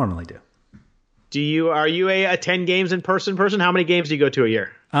like they normally do. Are you a 10 games in person? How many games do you go to a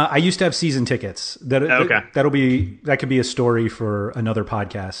year? I used to have season tickets. That could be a story for another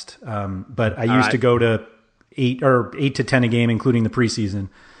podcast. But I used to go to 8 to 10 a game, including the preseason.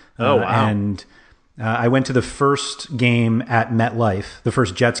 Oh, wow. And I went to the first game at MetLife, the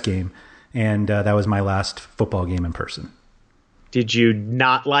first Jets game, and that was my last football game in person. Did you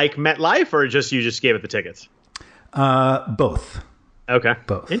not like MetLife, or you just gave it the tickets? Both. Okay.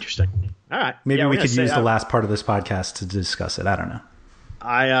 Both. Interesting. All right. Maybe we could use the last part of this podcast to discuss it. I don't know.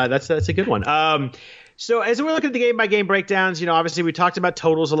 That's a good one. So as we're looking at the game-by-game breakdowns, obviously we talked about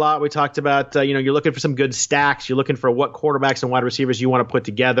totals a lot. We talked about, you're looking for some good stacks. You're looking for what quarterbacks and wide receivers you want to put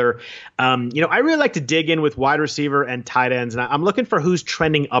together. I really like to dig in with wide receiver and tight ends, and I'm looking for who's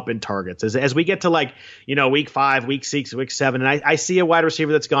trending up in targets. As we get to week 5, week 6, week 7, and I see a wide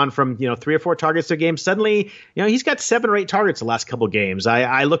receiver that's gone from, 3 or 4 targets to a game. Suddenly, he's got 7 or 8 targets the last couple of games.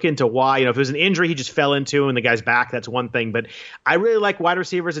 I look into why. If it was an injury he just fell into and the guy's back, that's one thing. But I really like wide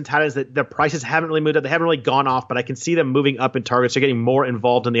receivers and tight ends that their prices haven't really moved up. They haven't really gone off, but I can see them moving up in targets. They're getting more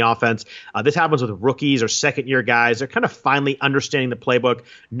involved in the offense. This happens with rookies or second-year guys. They're kind of finally understanding the playbook,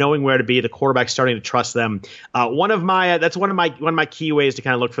 knowing where to be. The quarterback's starting to trust them. That's one of my key ways to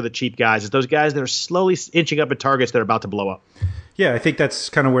kind of look for the cheap guys is those guys that are slowly inching up in targets that are about to blow up. Yeah, I think that's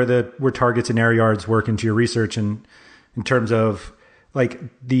kind of where targets and air yards work into your research, and in terms of like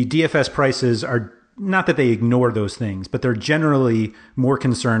the DFS prices are. Not that they ignore those things, but they're generally more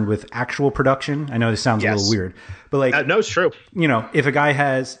concerned with actual production. I know this sounds a little weird, but like, no, it's true. If a guy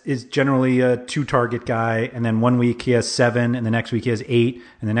is generally a 2 target guy, and then one week he has 7, and the next week he has 8,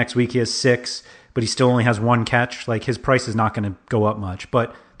 and the next week he has 6, but he still only has 1 catch, like his price is not going to go up much.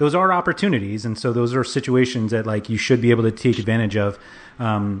 But those are opportunities, and so those are situations that like you should be able to take advantage of.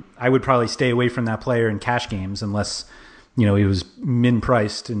 I would probably stay away from that player in cash games unless he was min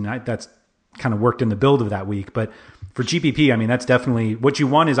priced, and that's kind of worked in the build of that week. But for GPP, I mean, that's definitely what you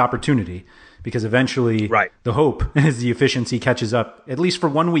want is opportunity, because eventually the hope is the efficiency catches up, at least for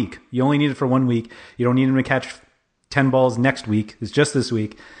 1 week. You only need it for 1 week. You don't need him to catch 10 balls next week. It's just this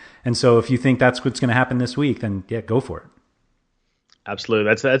week. And so if you think that's what's going to happen this week, then yeah, go for it.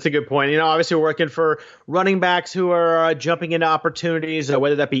 Absolutely. That's a good point. Obviously we're working for running backs who are jumping into opportunities,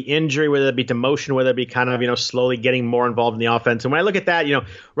 whether that be injury, whether that be demotion, whether it be kind of, slowly getting more involved in the offense. And when I look at that,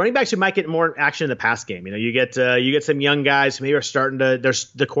 running backs who might get more action in the pass game, you get some young guys who maybe are starting to,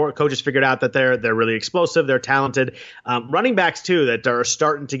 the coaches figured out that they're really explosive. They're talented. Running backs too, that are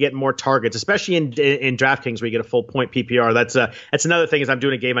starting to get more targets, especially in DraftKings where you get a full point PPR. That's another thing. As I'm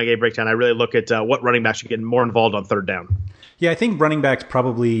doing a game-by-game breakdown, I really look at what running backs should get more involved on third down. Yeah, I think running backs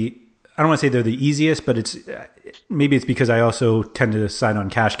probably, I don't want to say they're the easiest, but maybe it's because I also tend to side on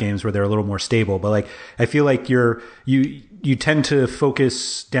cash games where they're a little more stable. But like I feel like you tend to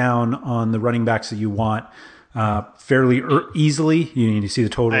focus down on the running backs that you want fairly easily. You need to see the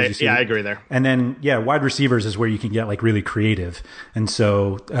totals. I agree there. And then wide receivers is where you can get like really creative. And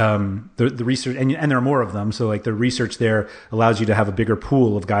so the research and there are more of them. So like the research there allows you to have a bigger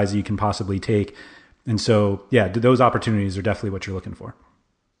pool of guys that you can possibly take. And so, those opportunities are definitely what you're looking for.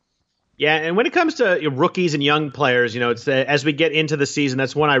 Yeah, and when it comes to rookies and young players, it's as we get into the season,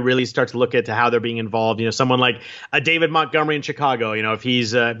 that's when I really start to look at how they're being involved. Someone like a David Montgomery in Chicago. If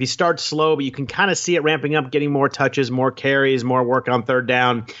he starts slow, but you can kind of see it ramping up, getting more touches, more carries, more work on third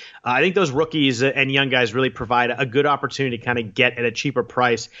down. I think those rookies and young guys really provide a good opportunity to kind of get at a cheaper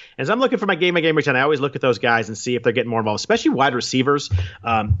price. As I'm looking for my game-by-game return, I always look at those guys and see if they're getting more involved, especially wide receivers.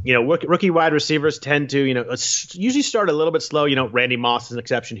 Rookie wide receivers tend to, usually start a little bit slow. Randy Moss is an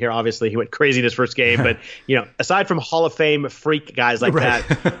exception here, obviously. he went crazy in his first game. But, aside from Hall of Fame freak guys like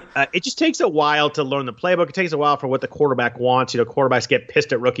that, it just takes a while to learn the playbook. It takes a while for what the quarterback wants. Quarterbacks get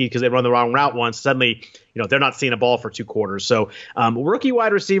pissed at rookies because they run the wrong route once. Suddenly, they're not seeing a ball for 2 quarters. So rookie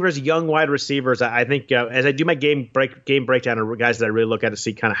wide receivers, young wide receivers, I think as I do my game breakdown of guys that I really look at to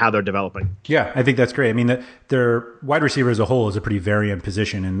see kind of how they're developing. Yeah, I think that's great. I mean, their wide receiver as a whole is a pretty variant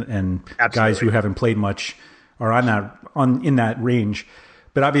position, and guys who haven't played much are in that range.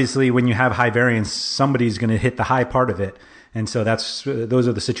 But obviously, when you have high variance, somebody's going to hit the high part of it, and so those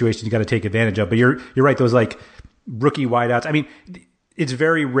are the situations you got to take advantage of. But you're right; those like rookie wideouts. I mean, it's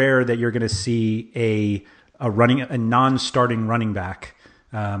very rare that you're going to see a non-starting running back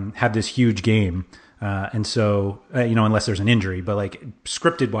have this huge game. And so, unless there's an injury, but like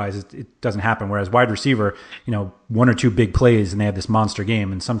scripted wise, it doesn't happen. Whereas wide receiver, 1 or 2 big plays and they have this monster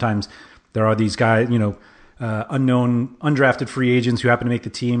game. And sometimes there are these guys, unknown, undrafted free agents who happen to make the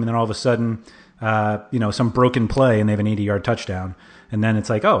team. And then all of a sudden, some broken play and they have an 80-yard touchdown. And then it's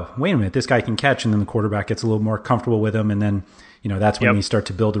like, oh, wait a minute, this guy can catch. And then the quarterback gets a little more comfortable with him. And then, that's when you start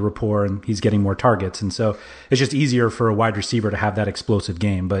to build a rapport and he's getting more targets. And so it's just easier for a wide receiver to have that explosive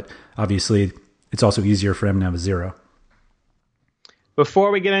game. But obviously, it's also easier for him to have a 0. Before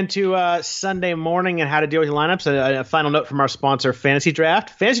we get into Sunday morning and how to deal with your lineups, a final note from our sponsor, Fantasy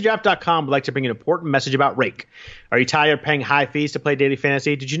Draft. FantasyDraft.com would like to bring an important message about Rake. Are you tired of paying high fees to play daily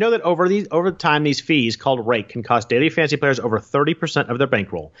fantasy? Did you know that over time, these fees, called Rake, can cost daily fantasy players over 30% of their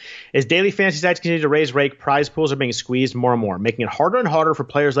bankroll? As daily fantasy sites continue to raise Rake, prize pools are being squeezed more and more, making it harder and harder for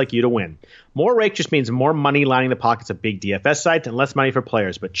players like you to win. More Rake just means more money lining the pockets of big DFS sites and less money for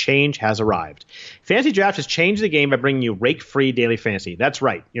players, but change has arrived. Fantasy Draft has changed the game by bringing you Rake-free daily fantasy. That's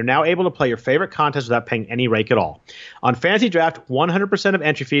right. You're now able to play your favorite contest without paying any Rake at all. On Fantasy Draft, 100% of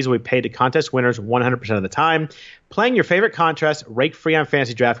entry fees will be paid to contest winners 100% of the time. Playing your favorite contest Rake-free on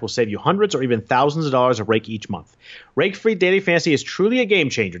Fantasy Draft will save you hundreds or even thousands of dollars of Rake each month. Rake-free daily fantasy is truly a game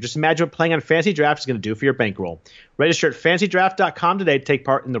changer. Just imagine what playing on Fantasy Draft is going to do for your bankroll. Register at FantasyDraft.com today to take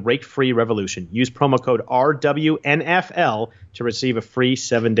part in the Rake-free revolution. Use promo code RWNFL to receive a free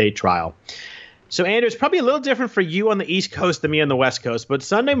 7-day trial. So, Andrew, it's probably a little different for you on the East Coast than me on the West Coast, but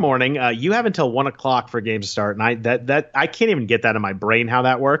Sunday morning, you have until 1 o'clock for games to start, and I can't even get that in my brain how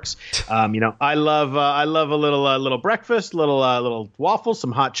that works. I love a little breakfast, little waffles,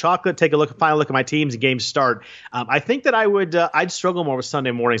 some hot chocolate. Take a final look at my teams and games start. I think that I'd struggle more with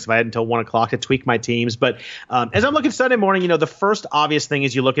Sunday mornings if I had until 1 o'clock to tweak my teams. But as I'm looking Sunday morning, the first obvious thing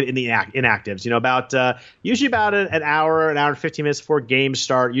is you look at in the inactives. Usually about an hour and 15 minutes before games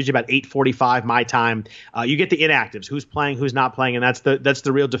start. Usually about 8:45 my time. You get the inactives, who's playing, who's not playing, and that's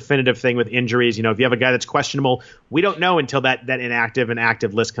the real definitive thing with injuries. If you have a guy that's questionable, we don't know until that inactive and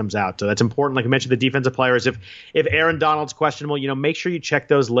active list comes out. So that's important. Like I mentioned, the defensive players. If Aaron Donald's questionable, make sure you check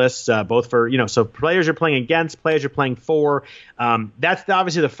those lists both for so players you're playing against, players you're playing for. That's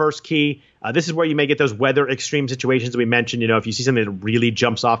obviously the first key. This is where you may get those weather extreme situations that we mentioned. If you see something that really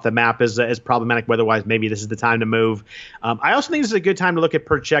jumps off the map as problematic weather-wise, maybe this is the time to move. I also think this is a good time to look at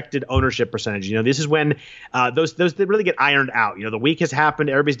projected ownership percentage. This is when those that really get ironed out. The week has happened.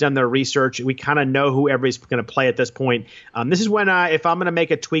 Everybody's done their research. We kind of know who everybody's going to play at this point. This is when if I'm going to make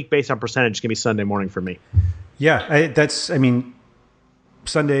a tweak based on percentage, it's going to be Sunday morning for me. Yeah,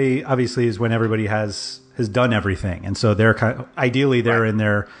 Sunday obviously is when everybody has done everything, and so they're ideally they're in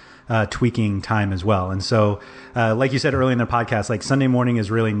their tweaking time as well. And so, like you said earlier in the podcast, like Sunday morning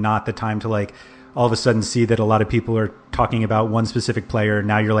is really not the time to like all of a sudden see that a lot of people are talking about one specific player.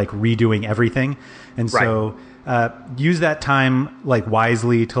 Now you're like redoing everything. And so use that time like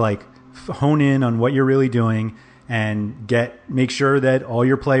wisely to like hone in on what you're really doing and make sure that all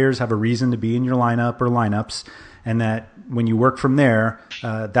your players have a reason to be in your lineup or lineups. And that when you work from there,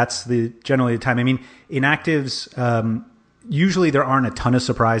 that's generally the time. I mean, inactives, usually there aren't a ton of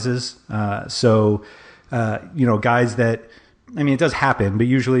surprises. Guys that, it does happen, but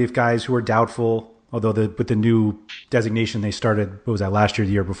usually if guys who are doubtful, although with the new designation they started, what was that, last year,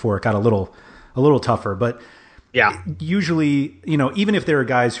 the year before, it got a little tougher. But yeah, usually, even if there are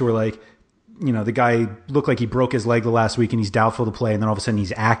guys who are like, the guy looked like he broke his leg the last week and he's doubtful to play, and then all of a sudden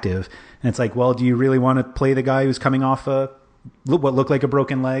he's active. And it's like, well, do you really want to play the guy who's coming off what looked like a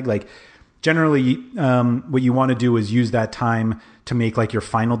broken leg? Like, generally, what you want to do is use that time to make like your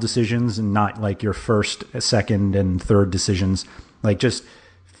final decisions and not like your first, second, and third decisions. Like just,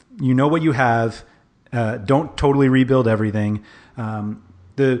 what you have. Don't totally rebuild everything.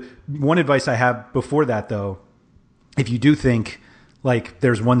 The one advice I have before that, though, if you do think like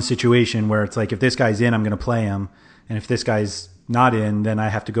there's one situation where it's like, if this guy's in, I'm going to play him. And if this guy's not in, then I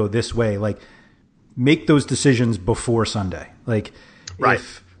have to go this way. Like make those decisions before Sunday. Like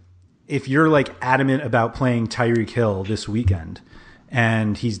if you're like adamant about playing Tyreek Hill this weekend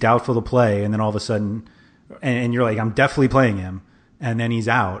and he's doubtful to play, and then all of a sudden, and you're like, I'm definitely playing him, and then he's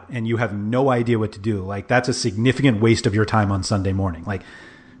out and you have no idea what to do, like that's a significant waste of your time on Sunday morning. Like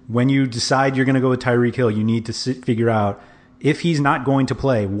when you decide you're going to go with Tyreek Hill, you need to figure out, if he's not going to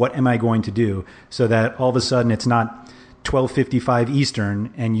play, what am I going to do, so that all of a sudden it's not 12:55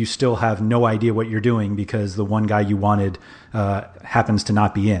 Eastern and you still have no idea what you're doing because the one guy you wanted happens to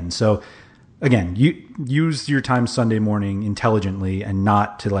not be in. So again, you use your time Sunday morning intelligently and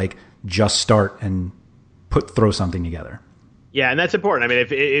not to like just start and throw something together. Yeah, and that's important. I mean,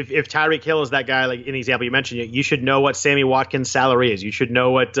 if Tyreek Hill is that guy, like in the example you mentioned, you should know what Sammy Watkins' salary is. You should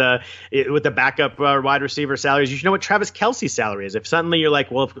know what the backup wide receiver salary is. You should know what Travis Kelce's salary is. If suddenly you're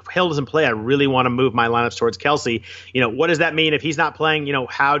like, well, if Hill doesn't play, I really want to move my lineups towards Kelce. What does that mean if he's not playing?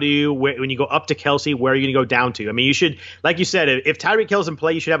 How do you, when you go up to Kelce, where are you going to go down to? I mean, you should, like you said, if Tyreek Hill doesn't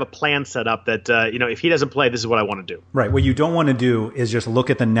play, you should have a plan set up that, if he doesn't play, this is what I want to do. Right. What you don't want to do is just look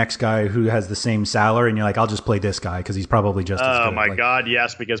at the next guy who has the same salary and you're like, I'll just play this guy because he's probably just as good. Oh, my God,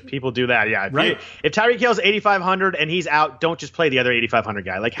 yes, because people do that. Yeah. If Tyreek Hill's 8,500 and he's out, don't just play the other 8,500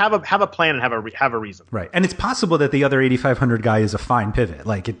 guy. Like have a plan and have a reason. Right. And it's possible that the other 8,500 guy is a fine pivot.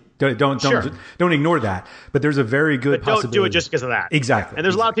 Like don't ignore that. But there's a very good possibility. Don't do it just because of that. Exactly. And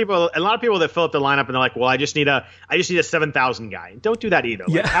there's a lot of people that fill up the lineup and they're like, well, I just need a 7,000 guy. Don't do that either.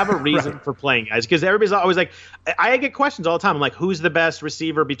 Like, have a reason for playing guys, because everybody's always like, I get questions all the time. I'm like, who's the best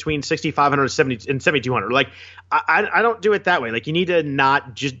receiver between 6,500 and 7,200? Like, I don't do it that way. Like, you need to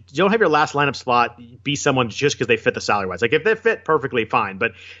not just don't have your last lineup spot be someone just because they fit the salary wise. Like, if they fit perfectly, fine.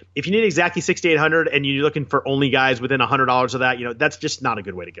 But if you need exactly 6,800 and you're looking for only guys within $100 of that, that's just not a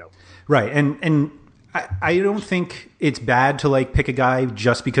good way to go. Right. And I don't think it's bad to like pick a guy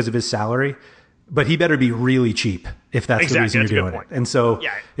just because of his salary, but he better be really cheap if that's the reason you're doing it. And so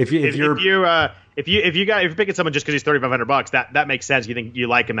if you're picking someone just because he's $3,500, that makes sense. You think you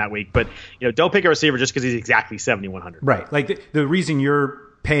like him that week, but don't pick a receiver just because he's exactly 7,100. Right. Like the reason you're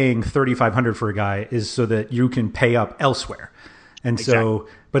paying $3,500 for a guy is so that you can pay up elsewhere. And so,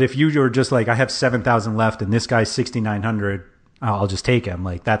 but if you are just like, I have 7,000 left and this guy's 6,900, I'll just take him.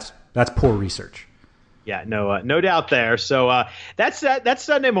 Like that's poor research. Yeah, no doubt there. So that's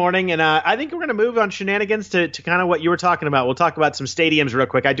Sunday morning, and I think we're going to move on shenanigans to kind of what you were talking about. We'll talk about some stadiums real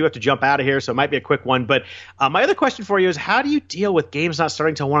quick. I do have to jump out of here, so it might be a quick one. But my other question for you is, how do you deal with games not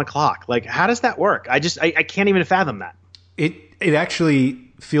starting till 1 o'clock? Like, how does that work? I can't even fathom that. It actually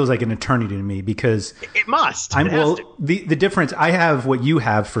feels like an eternity to me because it must. The difference, I have what you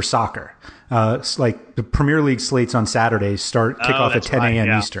have for soccer. It's like the Premier League slates on Saturdays kick off at 10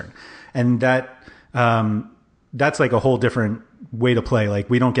 a.m. Eastern, and that's like a whole different way to play. Like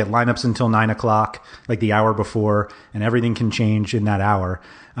we don't get lineups until 9 o'clock, like the hour before, and everything can change in that hour.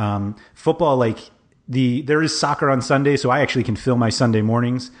 Football, like there is soccer on Sunday, so I actually can fill my Sunday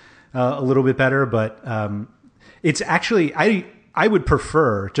mornings a little bit better. But it's actually I would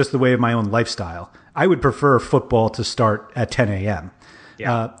prefer, just the way of my own lifestyle, I would prefer football to start at 10 a.m.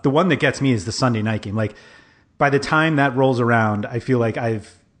 Yeah. The one that gets me is the Sunday night game. Like by the time that rolls around, I feel like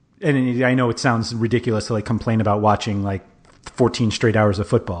and I know it sounds ridiculous to like complain about watching like 14 straight hours of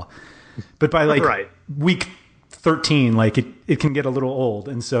football, but by like week 13, like it can get a little old.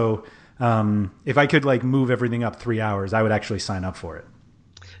 And so if I could like move everything up 3 hours, I would actually sign up for it.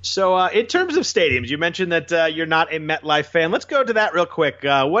 So in terms of stadiums, you mentioned that you're not a MetLife fan. Let's go to that real quick.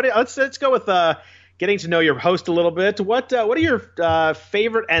 Let's go with getting to know your host a little bit. What are your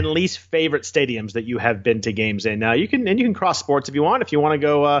favorite and least favorite stadiums that you have been to games in? You can cross sports if you want. If you want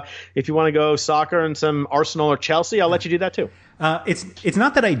to go soccer and some Arsenal or Chelsea, I'll let you do that too. It's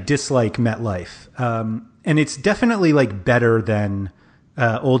not that I dislike MetLife, and it's definitely like better than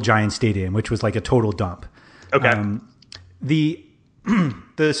Old Giant Stadium, which was like a total dump. Okay.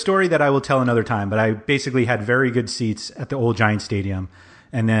 The story that I will tell another time, but I basically had very good seats at the Old Giant Stadium.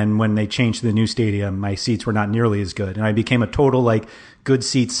 And then when they changed to the new stadium, my seats were not nearly as good. And I became a total like good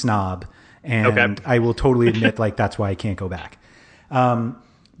seat snob. And I will totally admit like that's why I can't go back. And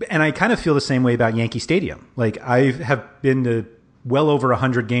I kind of feel the same way about Yankee Stadium. Like I have been to well over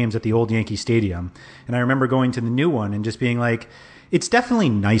 100 games at the old Yankee Stadium. And I remember going to the new one and just being like, it's definitely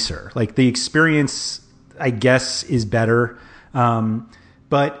nicer. Like the experience, I guess, is better. And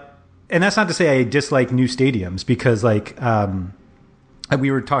that's not to say I dislike new stadiums because like, we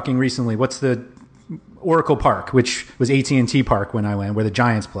were talking recently, what's the Oracle Park, which was AT&T Park when I went, where the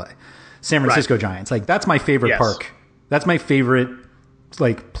Giants play, San Francisco Giants. Like that's my favorite park. That's my favorite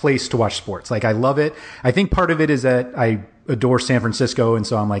like place to watch sports. Like I love it. I think part of it is that I adore San Francisco. And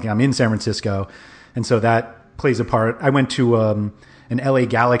so I'm in San Francisco. And so that plays a part. I went to, an LA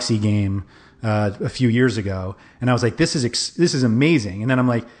Galaxy game a few years ago, and I was like, this is amazing. And then I'm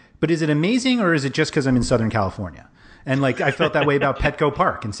like, but is it amazing, or is it just because I'm in Southern California? And like, I felt that way about Petco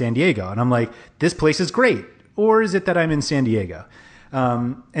Park in San Diego, and I'm like, this place is great, or is it that I'm in San Diego?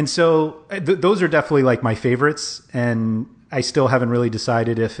 And so those are definitely like my favorites, and I still haven't really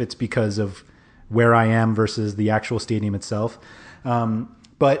decided if it's because of where I am versus the actual stadium itself.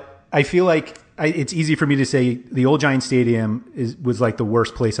 But I feel like it's easy for me to say the old Giant Stadium was like the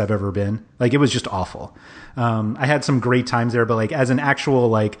worst place I've ever been. Like, it was just awful. I had some great times there, but like as an actual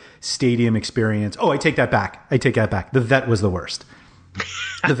like stadium experience, I take that back. The Vet was the worst.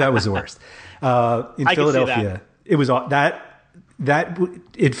 The Vet was the worst. In Philadelphia, it was that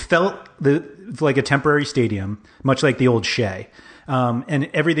it felt like a temporary stadium, much like the old Shea. And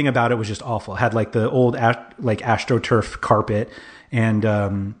everything about it was just awful. It had like the old AstroTurf carpet, and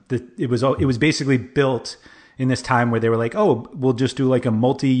it was basically built in this time where they were like, oh, we'll just do like a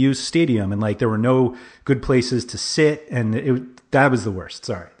multi-use stadium, and like there were no good places to sit, and that was the worst.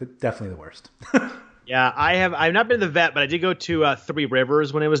 Sorry, definitely the worst. Yeah, I've not been to the Vet, but I did go to Three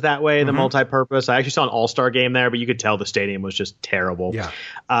Rivers when it was that way, the multi-purpose. I actually saw an All-Star game there, but you could tell the stadium was just terrible. Yeah.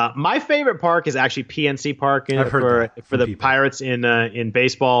 My favorite park is actually PNC Park for the Pirates in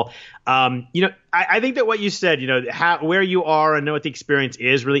baseball. I think that what you said, where you are and know what the experience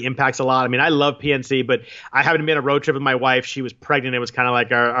is really impacts a lot. I mean, I love PNC, but I happened to be on a road trip with my wife. She was pregnant. It was kind of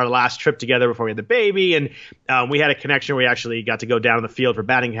like our last trip together before we had the baby. And we had a connection where we actually got to go down on the field for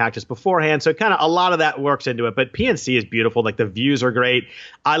batting practice beforehand. So kind of a lot of that works into it. But PNC is beautiful. Like, the views are great.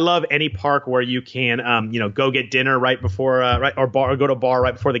 I love any park where you can, go get dinner right before, or go to a bar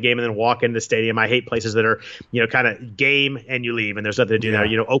right before the game and then walk into the stadium. I hate places that are, kind of game and you leave and there's nothing to do there.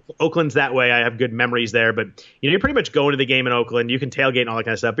 Oakland's that way. I have good memories there, but you're pretty much going to the game in Oakland. You can tailgate and all that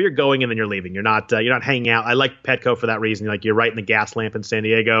kind of stuff, but you're going and then you're leaving. You're not hanging out. I like Petco for that reason. Like, you're right in the gas lamp in San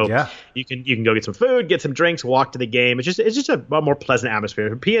Diego. Yeah. You can go get some food, get some drinks, walk to the game. It's just a more pleasant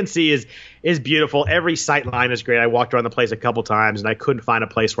atmosphere. PNC is beautiful. Every sight line is great. I walked around the place a couple times and I couldn't find a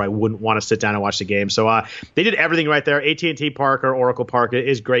place where I wouldn't want to sit down and watch the game. So they did everything right there. AT&T Park or Oracle Park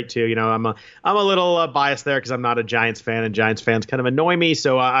is great too. I'm a little biased there because I'm not a Giants fan, and Giants fans kind of annoy me.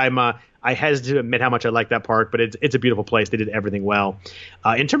 So I hesitate to admit how much I like that park, but it's a beautiful place. They did everything well.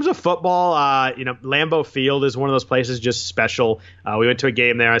 In terms of football, Lambeau Field is one of those places just special. We went to a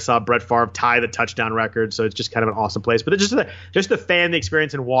game there. I saw Brett Favre tie the touchdown record, so it's just kind of an awesome place. But it's just the fan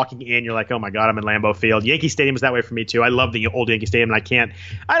experience and walking in, you're like, oh my God, I'm in Lambeau Field. Yankee Stadium is that way for me too. I love the old Yankee Stadium, and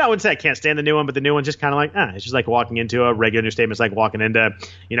I wouldn't say I can't stand the new one, but the new one's just kind of like, it's just like walking into a regular new stadium. It's like walking into,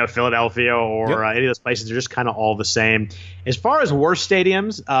 Philadelphia or any of those places. They're just kind of all the same. As far as worst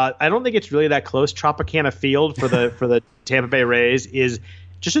stadiums, I don't think it's really that close. Tropicana Field for the Tampa Bay Rays is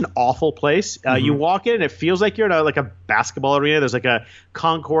just an awful place. You walk in and it feels like you're in a basketball arena. There's like a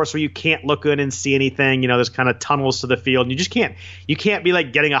concourse where you can't look in and see anything. There's kind of tunnels to the field, and you can't be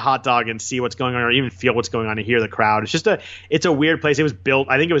like getting a hot dog and see what's going on or even feel what's going on and hear the crowd. It's a weird place. I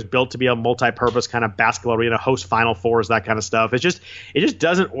think it was built to be a multi-purpose kind of basketball arena, host Final Fours, that kind of stuff. It just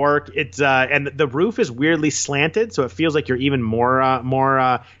doesn't work. And the roof is weirdly slanted, so it feels like you're even more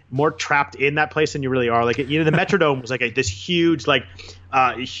trapped in that place than you really are. Like, the Metrodome was like this huge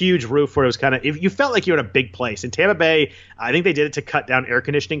huge roof where it was kind of, you felt like you're in a big place. In Tampa Bay, I think they did it to cut down air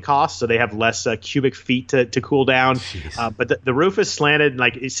conditioning costs, so they have less cubic feet to cool down. But the roof is slanted, and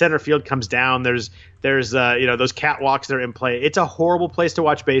like center field comes down. There's those catwalks that are in play. It's a horrible place to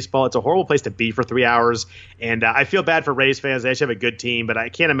watch baseball. It's a horrible place to be for 3 hours. And I feel bad for Rays fans. They actually have a good team, but I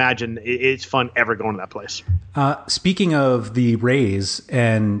can't imagine it's fun ever going to that place. Speaking of the Rays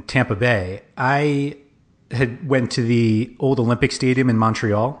and Tampa Bay, I went to the old Olympic Stadium in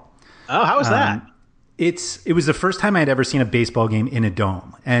Montreal. Oh, how was that? It was the first time I had ever seen a baseball game in a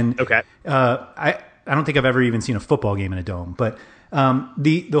dome. And okay. I don't think I've ever even seen a football game in a dome. But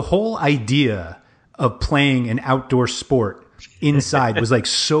the whole idea of playing an outdoor sport inside was like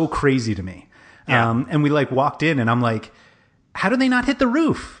so crazy to me. Yeah. And we walked in and I'm like, how do they not hit the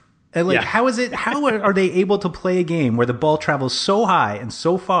roof? And how are they able to play a game where the ball travels so high and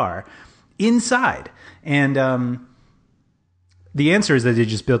so far inside? And the answer is that they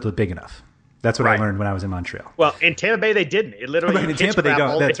just built it big enough. That's what I learned when I was in Montreal. Well, in Tampa Bay, they didn't. It literally in Tampa they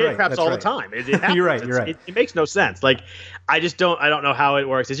don't. That's right. Craps all the time. It You're right. It makes no sense. Like, I don't know how it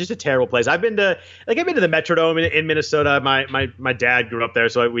works. It's just a terrible place. I've been to the Metrodome in Minnesota. My dad grew up there,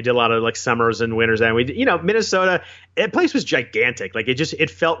 so we did a lot of summers and winters. And Minnesota, that place was gigantic. Like,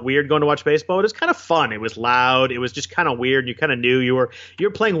 it felt weird going to watch baseball. It was kind of fun. It was loud. It was just kind of weird. You kind of knew you were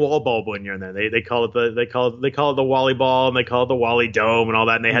playing wall ball when you're in there. They call it the Wally ball, and they call it the Wally dome and all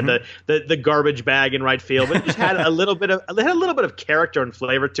that. And they had the garbage bag in right field, but it just had a little bit of character and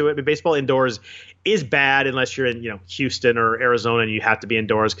flavor to it. I mean, baseball indoors is bad unless you're in Houston or Arizona and you have to be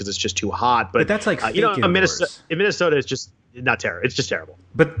indoors because it's just too hot. But that's like in Minnesota it's just not terrible. It's just terrible.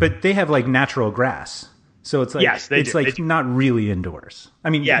 But they have like natural grass. So it's like it's not really indoors. I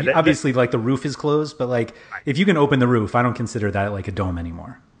mean, obviously like the roof is closed, but like if you can open the roof, I don't consider that like a dome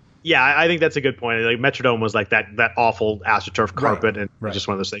anymore. Yeah, I think that's a good point. Like Metrodome was like that awful AstroTurf carpet, and just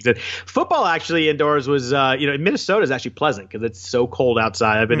one of those things. And football actually indoors was, in Minnesota is actually pleasant because it's so cold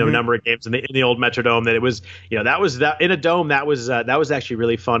outside. I've been to a number of games in the old Metrodome that it was, that in a dome that was actually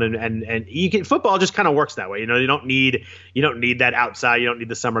really fun. And you can, football just kind of works that way. You don't need that outside. You don't need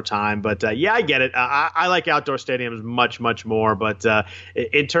the summertime. But I get it. I like outdoor stadiums much more. But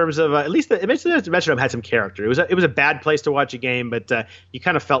in terms of at least the Metrodome had some character. It was a bad place to watch a game, but you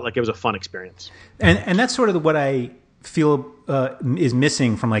kind of felt like it was a fun experience. And that's sort of what I feel is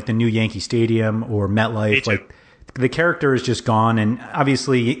missing from like the new Yankee Stadium or MetLife. Like the character is just gone. And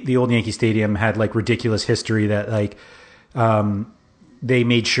obviously the old Yankee Stadium had like ridiculous history that like they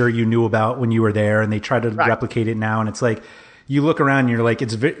made sure you knew about when you were there, and they try to replicate it now. And it's like you look around and you're like,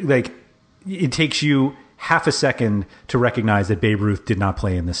 it takes you half a second to recognize that Babe Ruth did not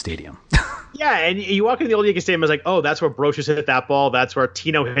play in this stadium. Yeah, and you walk into the old Yankee Stadium, it's like, oh, that's where Brocious hit that ball. That's where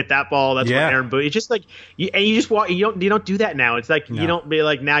Tino hit that ball. That's where Aaron Boone. It's just like, you just walk. You don't do that now. It's like you don't be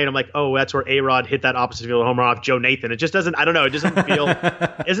like now. You're like, oh, that's where A-Rod hit that opposite field home run off Joe Nathan. It just doesn't. I don't know. It doesn't feel.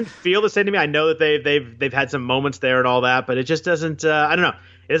 It doesn't feel the same to me. I know that they've had some moments there and all that, but it just doesn't. I don't know.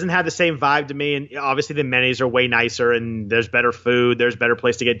 It doesn't have the same vibe to me, and obviously the amenities are way nicer, and there's better food, there's better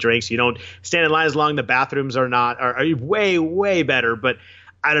place to get drinks. You don't stand in line as long. The bathrooms are way better, but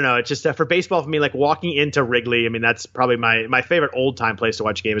I don't know. It's just for baseball for me, like walking into Wrigley. I mean, that's probably my favorite old time place to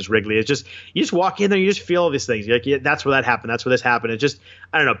watch a game is Wrigley. It's just you just walk in there, you just feel all these things. You're like, yeah, that's where that happened. That's where this happened. It just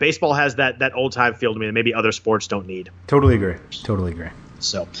I don't know. Baseball has that old time feel to me that maybe other sports don't need. Totally agree.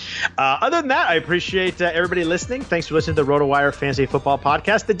 So, other than that, I appreciate everybody listening. Thanks for listening to the RotoWire Fantasy Football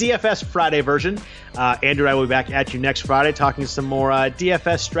Podcast, the DFS Friday version. Andrew and I will be back at you next Friday talking some more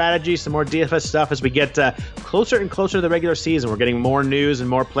DFS strategy, some more DFS stuff as we get closer and closer to the regular season. We're getting more news and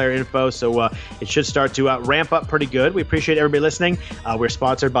more player info, so it should start to ramp up pretty good. We appreciate everybody listening. We're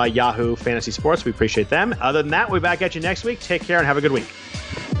sponsored by Yahoo Fantasy Sports. We appreciate them. Other than that, we'll be back at you next week. Take care and have a good week.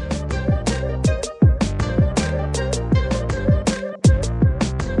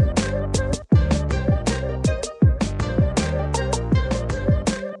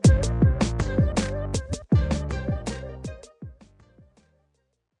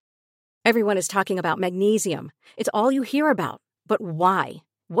 Everyone is talking about magnesium. It's all you hear about. But why?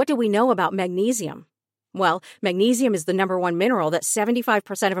 What do we know about magnesium? Well, magnesium is the number one mineral that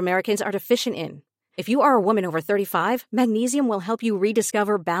 75% of Americans are deficient in. If you are a woman over 35, magnesium will help you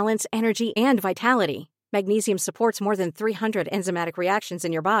rediscover balance, energy, and vitality. Magnesium supports more than 300 enzymatic reactions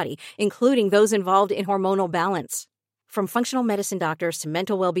in your body, including those involved in hormonal balance. From functional medicine doctors to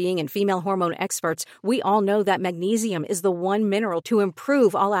mental well-being and female hormone experts, we all know that magnesium is the one mineral to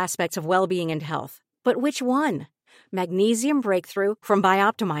improve all aspects of well-being and health. But which one? Magnesium Breakthrough from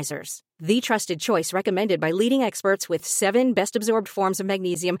Bioptimizers, the trusted choice recommended by leading experts with 7 best-absorbed forms of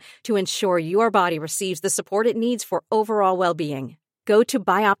magnesium to ensure your body receives the support it needs for overall well-being. Go to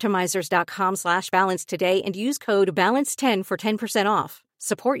bioptimizers.com/balance today and use code BALANCE10 for 10% off.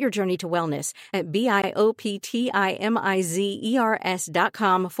 Support your journey to wellness at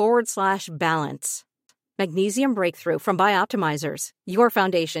bioptimizers.com/balance. Magnesium Breakthrough from Bioptimizers, your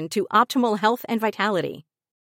foundation to optimal health and vitality.